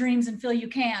pursue your dreams and feel you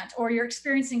can't, or you're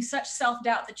experiencing such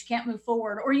self-doubt that you can't move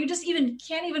forward, or you just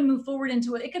can't even move forward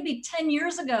into it. It could be 10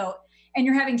 years ago and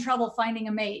you're having trouble finding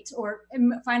a mate or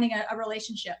finding a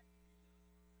relationship.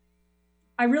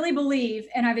 I really believe,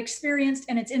 and I've experienced,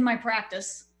 and it's in my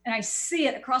practice, and I see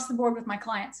it across the board with my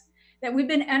clients, that we've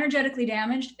been energetically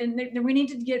damaged and that we need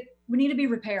to be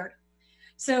repaired.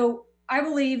 So I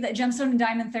believe that gemstone and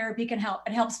diamond therapy can help.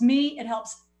 It helps me. It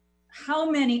helps how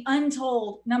many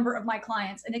untold number of my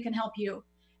clients, and it can help you.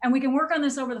 And we can work on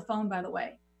this over the phone, by the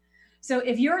way. So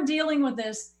if you're dealing with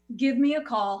this, give me a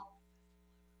call.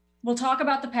 We'll talk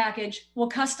about the package. We'll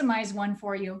customize one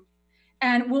for you,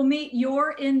 and we'll meet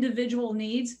your individual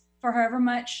needs for however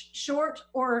much short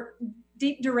or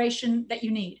deep duration that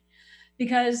you need.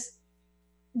 Because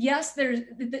yes, there's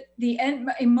the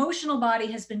emotional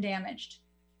body has been damaged.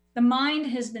 The mind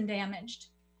has been damaged.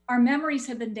 Our memories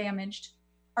have been damaged.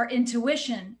 Our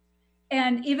intuition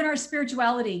and even our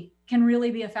spirituality can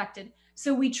really be affected.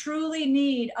 So we truly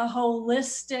need a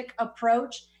holistic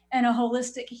approach and a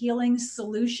holistic healing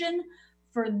solution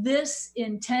for this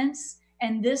intense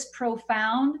and this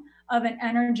profound of an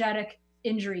energetic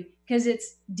injury, because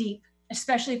it's deep,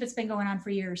 especially if it's been going on for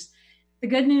years. The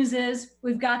good news is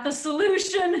we've got the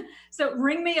solution. So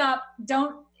ring me up.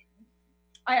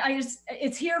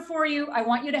 It's here for you. I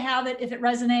want you to have it. If it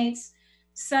resonates,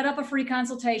 set up a free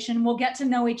consultation. We'll get to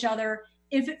know each other.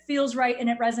 If it feels right and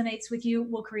it resonates with you,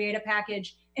 we'll create a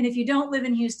package. And if you don't live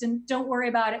in Houston, don't worry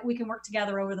about it. We can work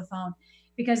together over the phone.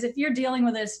 Because if you're dealing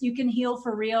with this, you can heal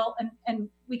for real, and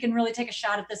we can really take a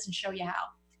shot at this and show you how.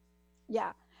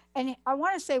 Yeah. And I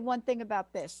want to say one thing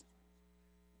about this.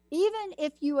 Even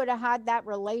if you would have had that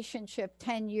relationship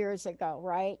 10 years ago,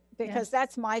 right? Because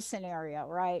that's my scenario,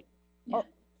 right? Yeah.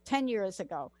 10 years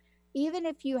ago. Even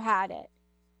if you had it,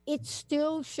 it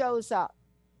still shows up.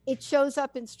 It shows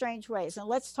up in strange ways. And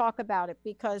let's talk about it,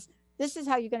 because this is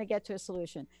how you're going to get to a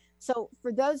solution. So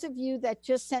for those of you that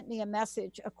just sent me a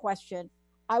message, a question,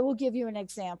 I will give you an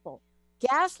example.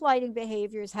 Gaslighting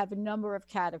behaviors have a number of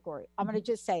categories. I'm going to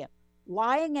just say it.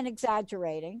 Lying and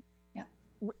exaggerating. Yeah.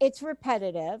 It's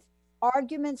repetitive.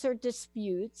 Arguments or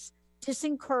disputes,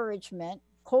 disencouragement,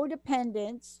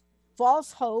 codependence,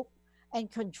 false hope, and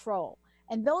control.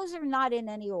 And those are not in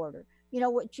any order.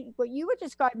 What you were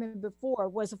describing before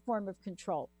was a form of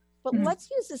control. But let's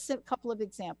use a couple of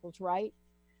examples, right?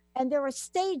 And there are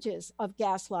stages of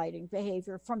gaslighting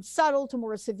behavior, from subtle to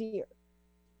more severe.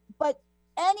 But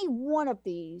any one of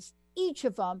these, each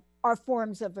of them, are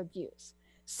forms of abuse.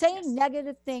 Saying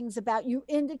negative things about you,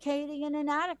 indicating an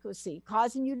inadequacy,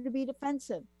 causing you to be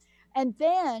defensive. And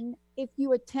then if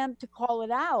you attempt to call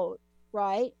it out,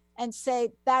 right, and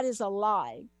say that is a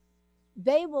lie,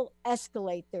 they will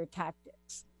escalate their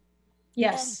tactics.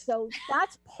 Yes. And so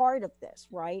that's part of this,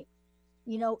 right?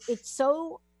 It's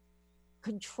so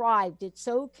contrived, it's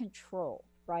so controlled,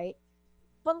 right?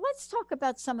 But let's talk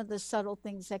about some of the subtle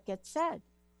things that get said.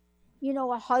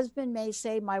 A husband may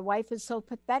say, my wife is so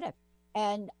pathetic,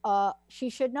 and she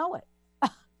should know it.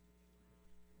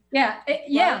 Yeah.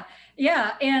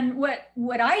 And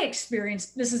what I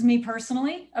experienced, this is me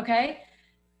personally, okay?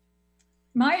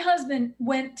 My husband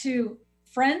went to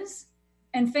friends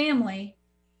and family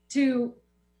to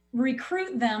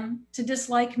recruit them to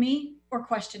dislike me or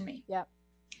question me. Yeah.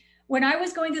 When I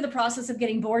was going through the process of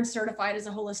getting board certified as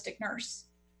a holistic nurse,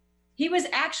 he was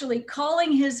actually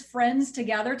calling his friends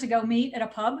together to go meet at a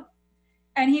pub.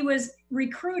 And he was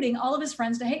recruiting all of his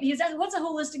friends to hate. He said, what's a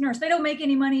holistic nurse? They don't make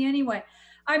any money anyway.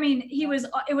 I mean, it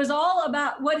was all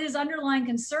about what his underlying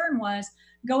concern was.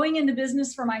 Going into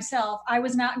business for myself, I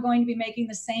was not going to be making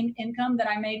the same income that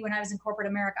I made when I was in corporate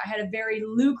America. I had a very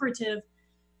lucrative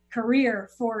career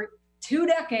for 2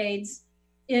 decades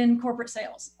in corporate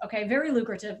sales. Okay, very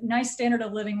lucrative, nice standard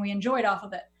of living. We enjoyed off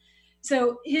of it.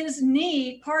 So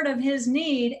part of his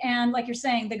need, and like you're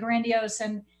saying, the grandiose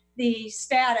and the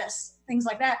status, things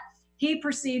like that, he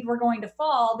perceived were going to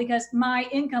fall because my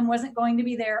income wasn't going to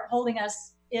be there holding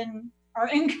us in our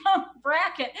income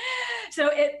bracket. So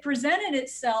it presented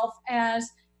itself as,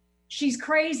 she's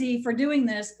crazy for doing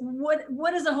this.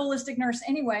 What is a holistic nurse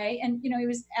anyway? And he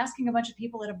was asking a bunch of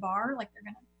people at a bar, like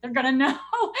they're gonna know,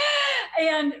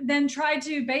 and then tried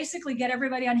to basically get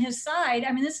everybody on his side.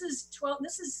 I mean, this is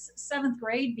 7th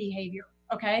grade behavior,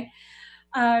 okay?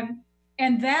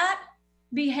 And that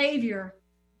behavior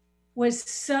was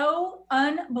so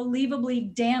unbelievably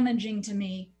damaging to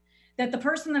me that the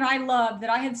person that I loved, that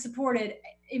I had supported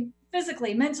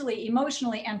physically, mentally,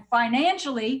 emotionally, and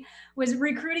financially, was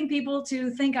recruiting people to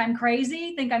think I'm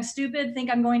crazy, think I'm stupid, think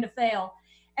I'm going to fail.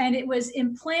 And it was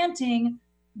implanting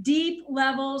deep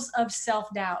levels of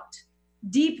self-doubt,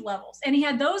 deep levels. And he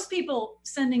had those people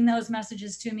sending those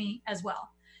messages to me as well.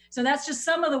 So that's just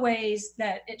some of the ways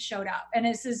that it showed up. And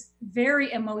this is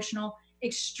very emotional,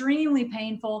 extremely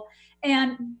painful.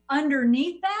 And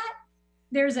underneath that,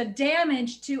 there's a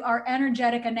damage to our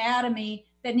energetic anatomy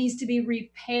that needs to be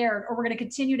repaired, or we're going to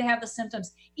continue to have the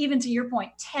symptoms, even to your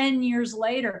point, 10 years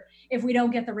later, if we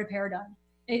don't get the repair done.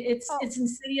 It's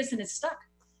insidious and it's stuck.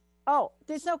 Oh,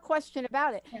 there's no question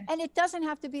about it. Yeah. And it doesn't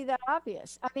have to be that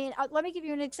obvious. I mean, let me give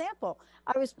you an example.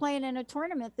 I was playing in a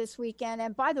tournament this weekend,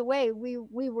 and by the way, we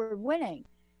were winning.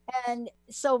 And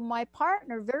so my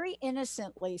partner very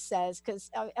innocently says, because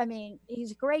I mean,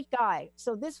 he's a great guy,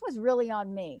 so this was really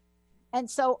on me. And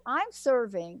so I'm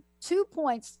serving 2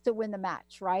 points to win the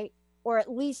match, right? Or at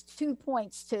least 2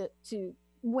 points to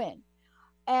win.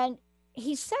 And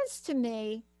he says to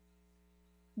me,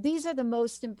 these are the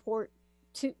most important,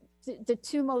 the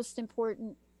 2 most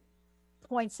important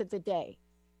points of the day.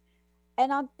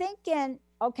 And I'm thinking,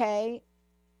 okay,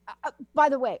 by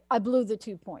the way, I blew the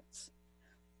 2 points.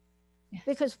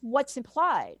 Because what's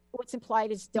implied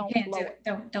is don't blow it.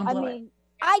 Don't blow it.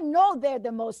 I know they're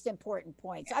the most important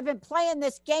points. I've been playing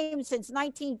this game since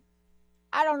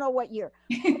I don't know what year.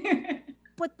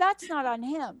 But that's not on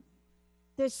him.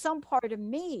 There's some part of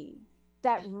me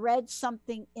that read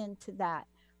something into that.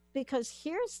 Because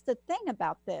here's the thing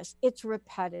about this, it's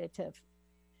repetitive.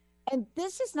 And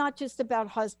this is not just about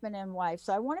husband and wife.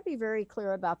 So I want to be very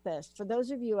clear about this. For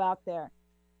those of you out there,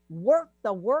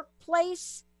 the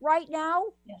workplace right now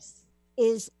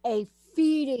is a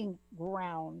feeding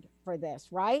ground for this,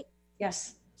 right?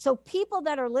 Yes. So people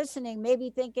that are listening may be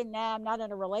thinking, nah, I'm not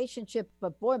in a relationship,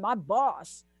 but boy, my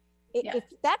boss, if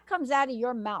that comes out of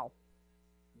your mouth.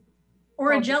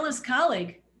 Or a jealous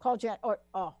colleague.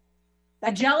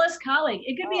 A jealous colleague.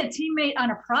 It could be a teammate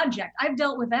on a project. I've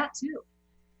dealt with that too.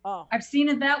 I've seen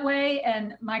it that way,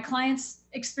 and my clients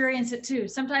experience it too.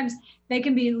 Sometimes they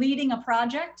can be leading a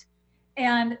project,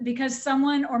 and because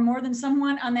someone or more than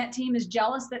someone on that team is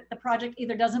jealous that the project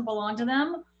either doesn't belong to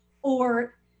them,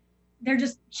 or they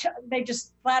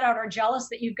just flat out are jealous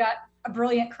that you've got a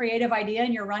brilliant creative idea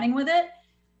and you're running with it,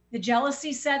 the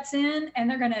jealousy sets in,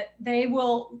 and they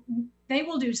will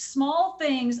do small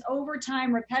things over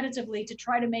time repetitively to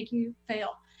try to make you fail.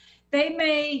 They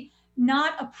may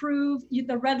not approve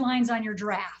the red lines on your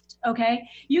draft, okay?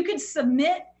 You could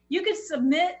submit,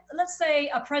 let's say,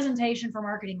 a presentation for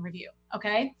marketing review,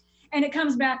 okay? And it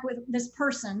comes back with this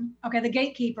person, okay, the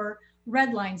gatekeeper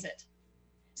redlines it.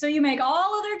 So you make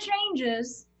all of their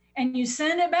changes and you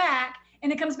send it back,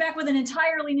 and it comes back with an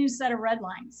entirely new set of red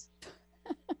lines.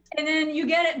 And then you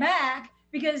get it back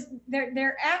because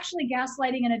they're actually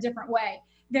gaslighting in a different way.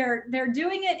 They're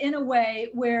doing it in a way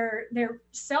where they're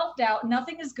self-doubt,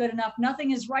 nothing is good enough,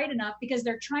 nothing is right enough, because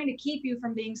they're trying to keep you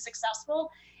from being successful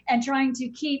and trying to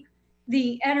keep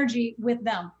the energy with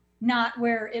them, not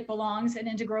where it belongs and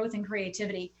into growth and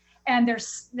creativity. And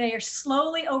they are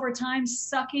slowly over time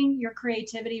sucking your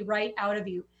creativity right out of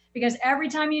you, because every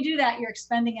time you do that, you're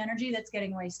expending energy that's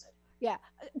getting wasted. Yeah.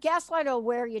 Gaslight will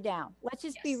wear you down. Let's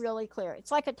just be really clear.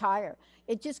 It's like a tire.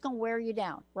 It's just going to wear you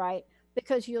down, right?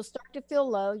 Because you'll start to feel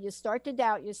low. You start to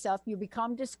doubt yourself. You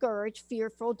become discouraged,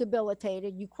 fearful,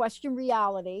 debilitated. You question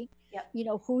reality, you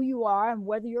know, who you are and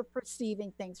whether you're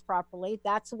perceiving things properly.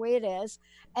 That's the way it is.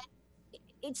 And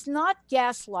it's not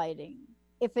gaslighting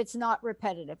if it's not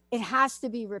repetitive. It has to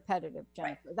be repetitive,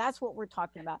 Jennifer. Right. That's what we're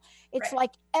talking about. It's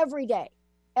like every day.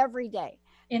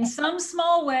 In some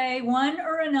small way, one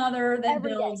or another that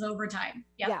builds over time.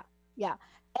 Yeah.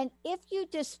 And if you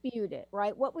dispute it,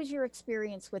 right? What was your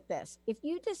experience with this? If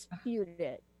you dispute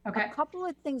it, a couple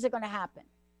of things are going to happen.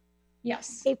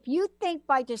 Yes. If you think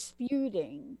by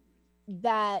disputing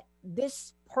that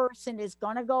this person is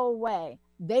going to go away,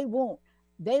 they won't.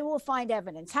 They will find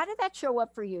evidence. How did that show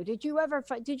up for you? Did you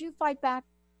fight back?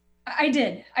 I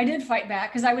did fight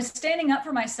back because I was standing up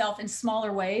for myself in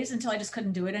smaller ways until I just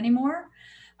couldn't do it anymore.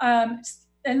 Here's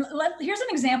an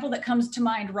example that comes to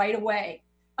mind right away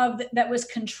that was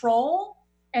control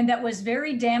and that was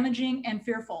very damaging and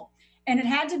fearful. And it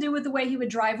had to do with the way he would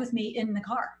drive with me in the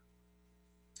car.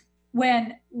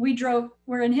 When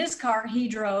we're in his car, he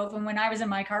drove. And when I was in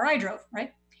my car, I drove,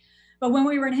 right? But when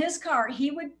we were in his car,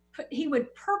 he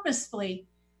would purposefully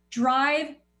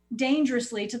drive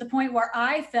dangerously to the point where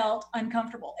I felt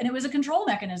uncomfortable. And it was a control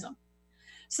mechanism.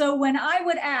 So when I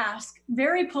would ask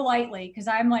very politely, because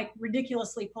I'm like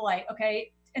ridiculously polite,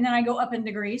 okay? And then I go up in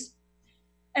degrees.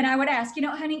 And I would ask,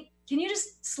 honey, can you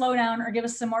just slow down or give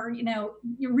us some more,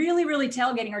 you're really, really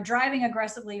tailgating or driving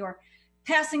aggressively or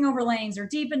passing over lanes or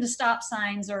deep into stop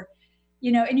signs or,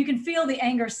 and you can feel the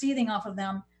anger seething off of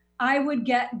them. I would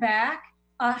get back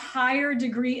a higher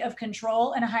degree of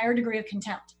control and a higher degree of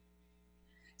contempt.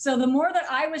 So the more that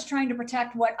I was trying to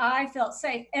protect what I felt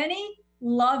safe, any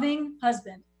loving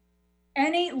husband,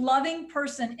 any loving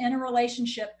person in a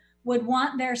relationship would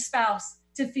want their spouse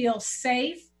to feel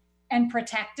safe and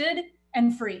protected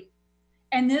and free.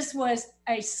 And this was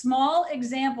a small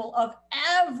example of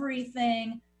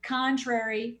everything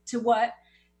contrary to what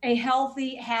a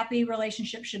healthy, happy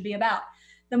relationship should be about.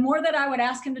 The more that I would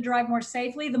ask him to drive more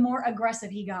safely, the more aggressive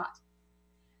he got.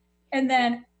 And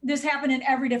then this happened in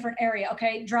every different area,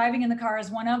 okay? Driving in the car is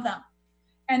one of them.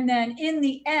 And then in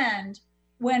the end,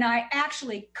 when I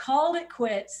actually called it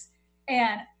quits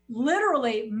and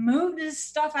literally moved his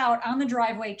stuff out on the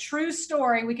driveway, true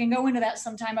story, we can go into that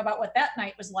sometime about what that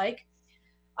night was like.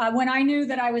 When I knew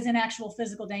that I was in actual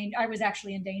physical danger, I was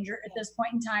actually in danger at this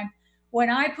point in time. When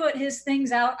I put his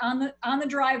things out on the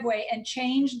driveway and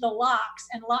changed the locks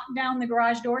and locked down the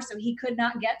garage door so he could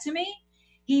not get to me,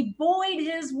 he bullied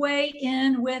his way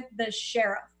in with the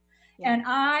sheriff. Yeah. And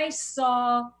I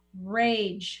saw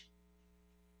rage.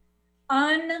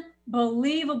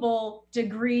 Unbelievable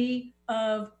degree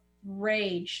of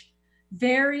rage.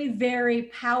 Very, very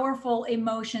powerful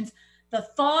emotions. The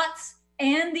thoughts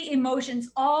and the emotions,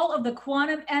 all of the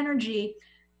quantum energy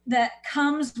that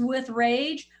comes with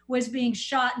rage was being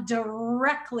shot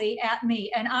directly at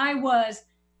me. And I was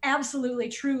absolutely,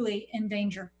 truly in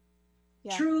danger.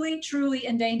 Yeah. Truly, truly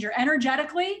in danger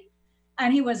energetically.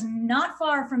 And he was not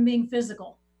far from being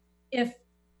physical. If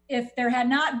there had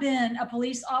not been a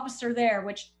police officer there,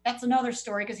 which that's another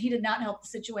story because he did not help the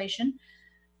situation,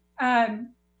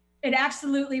 it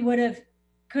absolutely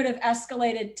could have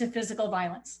escalated to physical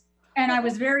violence. And I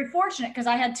was very fortunate because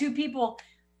I had two people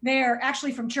there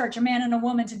actually from church, a man and a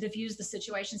woman, to diffuse the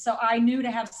situation. So I knew to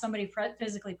have somebody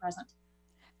physically present.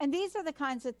 And these are the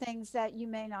kinds of things that you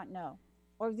may not know,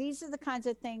 or these are the kinds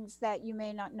of things that you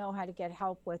may not know how to get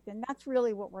help with. And that's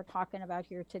really what we're talking about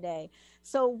here today.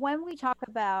 So when we talk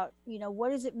about,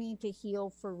 what does it mean to heal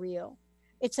for real?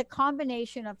 It's a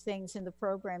combination of things in the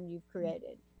program you've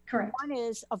created. Correct. One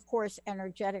is, of course,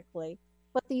 energetically,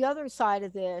 but the other side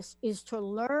of this is to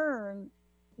learn,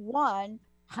 one,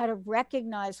 how to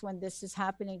recognize when this is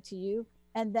happening to you,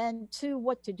 and then two,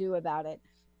 what to do about it.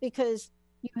 Because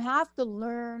you have to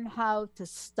learn how to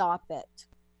stop it,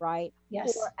 right?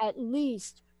 Yes. Or at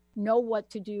least know what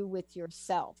to do with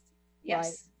yourself. Yes.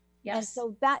 Right? Yes. And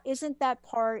so isn't that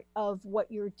part of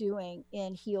what you're doing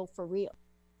in Heal for Real?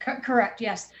 Correct.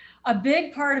 Yes. A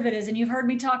big part of it is, and you've heard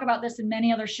me talk about this in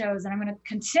many other shows, and I'm going to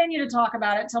continue to talk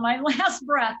about it till my last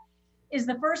breath, is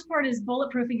the first part is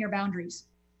bulletproofing your boundaries.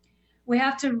 We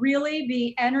have to really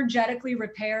be energetically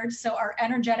repaired so our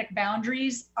energetic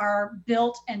boundaries are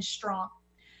built and strong.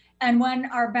 And when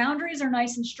our boundaries are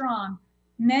nice and strong,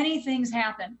 many things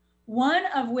happen. One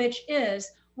of which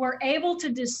is we're able to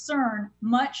discern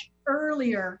much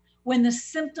earlier when the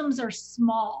symptoms are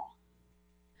small.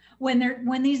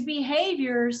 When these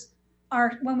behaviors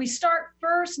are, when we start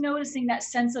first noticing that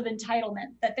sense of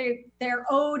entitlement, that they're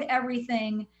owed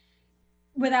everything,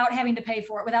 without having to pay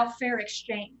for it, without fair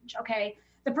exchange. Okay.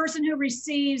 The person who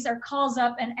receives or calls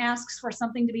up and asks for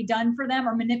something to be done for them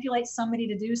or manipulates somebody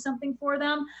to do something for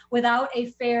them without a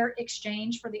fair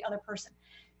exchange for the other person.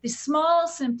 The small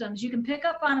symptoms, you can pick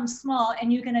up on them small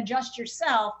and you can adjust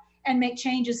yourself and make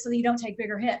changes so that you don't take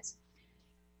bigger hits.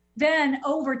 Then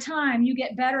over time, you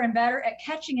get better and better at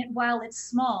catching it while it's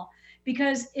small.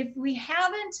 Because if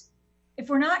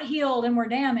we're not healed and we're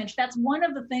damaged, that's one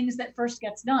of the things that first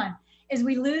gets done, is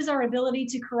we lose our ability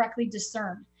to correctly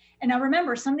discern. And now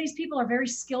remember, some of these people are very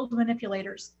skilled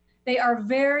manipulators. They are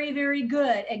very, very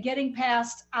good at getting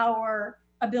past our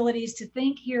abilities to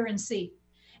think, hear, and see,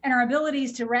 and our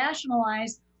abilities to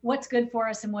rationalize what's good for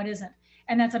us and what isn't.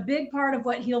 And that's a big part of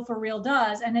what Heal for Real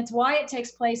does. And it's why it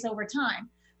takes place over time.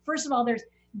 First of all, there's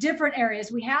different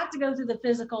areas. We have to go through the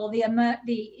physical, the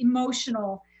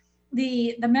emotional,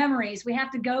 the memories. We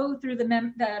have to go through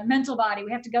the mental body.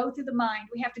 We have to go through the mind.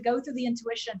 We have to go through the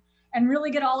intuition and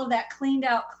really get all of that cleaned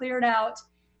out, cleared out,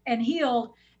 and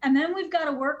healed. And then we've got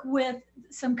to work with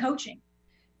some coaching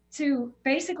to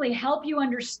basically help you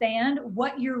understand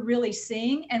what you're really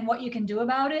seeing and what you can do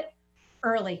about it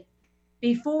early,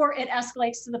 before it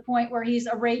escalates to the point where he's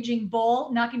a raging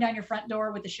bull knocking down your front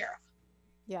door with the sheriff.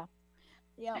 Yeah.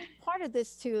 Yeah. Part of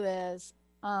this too is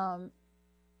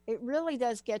it really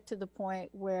does get to the point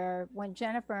where when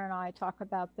Jennifer and I talk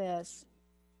about this,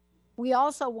 we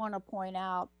also want to point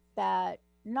out that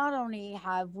not only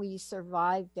have we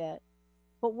survived it,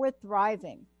 but we're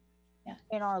thriving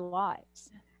in our lives.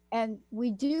 And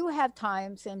we do have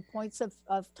times and points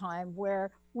of time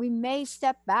where we may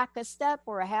step back a step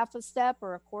or a half a step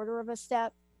or a quarter of a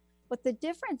step. But the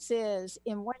difference is,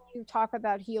 in when you talk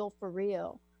about Heal for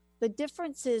Real, the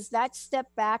difference is that step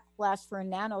back lasts for a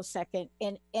nanosecond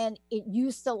and it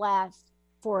used to last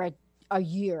for a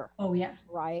year. Oh, yeah.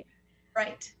 Right?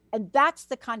 Right. And that's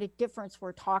the kind of difference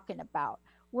we're talking about.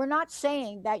 We're not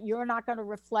saying that you're not going to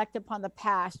reflect upon the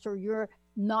past or you're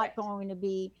not going to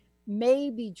be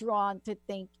maybe drawn to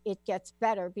think it gets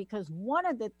better, because one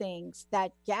of the things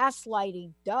that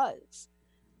gaslighting does,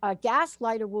 a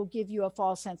gaslighter will give you a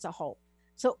false sense of hope.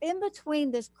 So in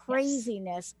between this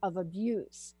craziness of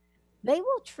abuse, they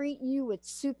will treat you with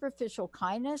superficial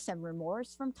kindness and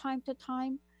remorse from time to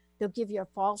time. They'll give you a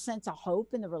false sense of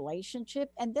hope in the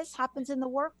relationship. And this happens in the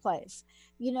workplace.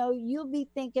 You know, you'll be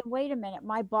thinking, wait a minute,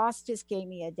 my boss just gave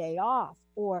me a day off,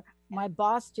 or my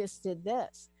boss just did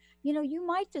this. You know, you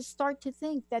might just start to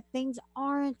think that things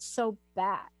aren't so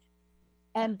bad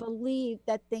and believe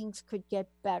that things could get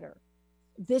better.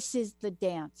 This is the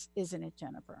dance, isn't it,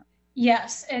 Jennifer?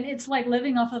 Yes. And it's like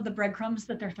living off of the breadcrumbs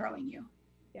that they're throwing you.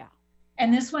 Yeah.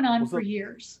 And this went on for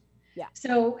years. Yeah.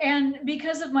 So, and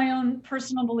because of my own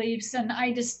personal beliefs, and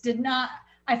I just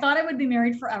I thought I would be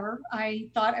married forever. I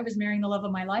thought I was marrying the love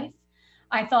of my life.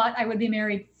 I thought I would be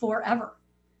married forever.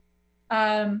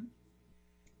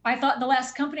 I thought the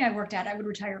last company I worked at, I would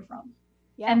retire from.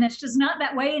 Yeah. And that's just not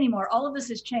that way anymore. All of this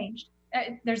has changed.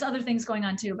 There's other things going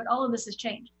on too, but all of this has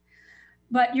changed.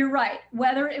 But you're right.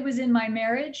 Whether it was in my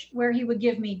marriage, where he would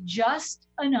give me just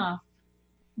enough,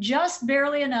 just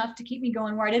barely enough to keep me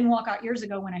going, where I didn't walk out years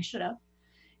ago when I should have,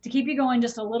 to keep you going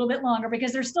just a little bit longer,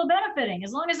 because they're still benefiting.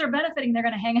 As long as they're benefiting, they're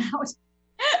going to hang out.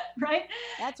 Right?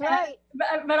 That's right.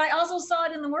 But I also saw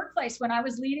it in the workplace when I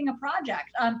was leading a project.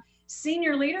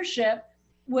 Senior leadership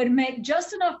would make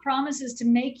just enough promises to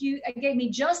gave me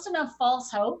just enough false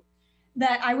hope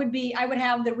that I would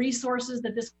have the resources,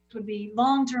 that this would be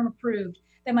long-term approved,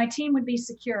 that my team would be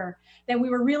secure, that we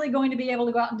were really going to be able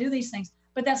to go out and do these things.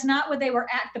 But that's not what they were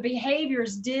at. The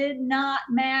behaviors did not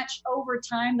match over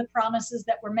time the promises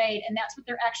that were made. And that's what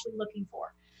they're actually looking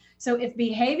for. So if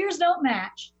behaviors don't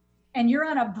match and you're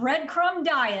on a breadcrumb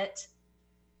diet,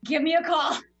 give me a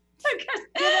call. Give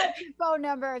us your phone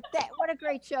number. What a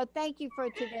great show. Thank you for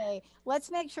today.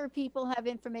 Let's make sure people have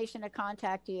information to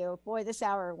contact you. Boy, this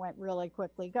hour went really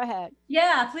quickly. Go ahead.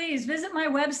 Yeah, please visit my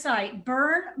website,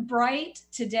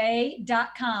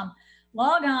 burnbrighttoday.com.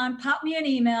 Log on, pop me an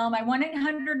email. My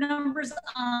 1-800 number's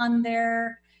on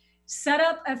there. Set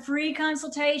up a free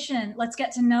consultation. Let's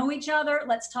get to know each other.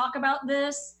 Let's talk about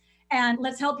this, and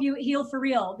let's help you heal for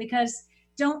real, because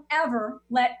don't ever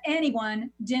let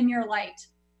anyone dim your light.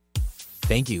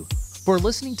 Thank you for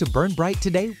listening to Burn Bright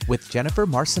Today with Jennifer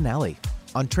Marcinelli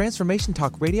on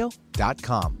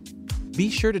TransformationTalkRadio.com. Be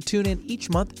sure to tune in each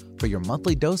month for your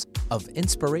monthly dose of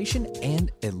inspiration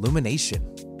and illumination.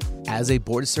 As a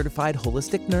board-certified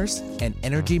holistic nurse and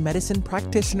energy medicine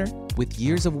practitioner with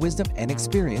years of wisdom and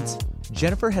experience,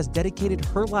 Jennifer has dedicated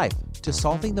her life to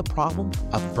solving the problem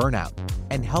of burnout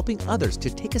and helping others to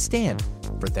take a stand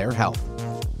for their health.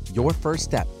 Your first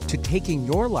step to taking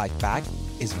your life back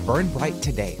is Burn Bright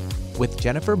Today with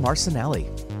Jennifer Marcinelli.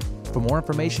 For more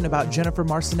information about Jennifer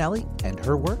Marcinelli and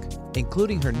her work,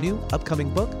 including her new upcoming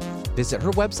book, visit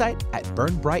her website at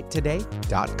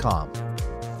burnbrighttoday.com.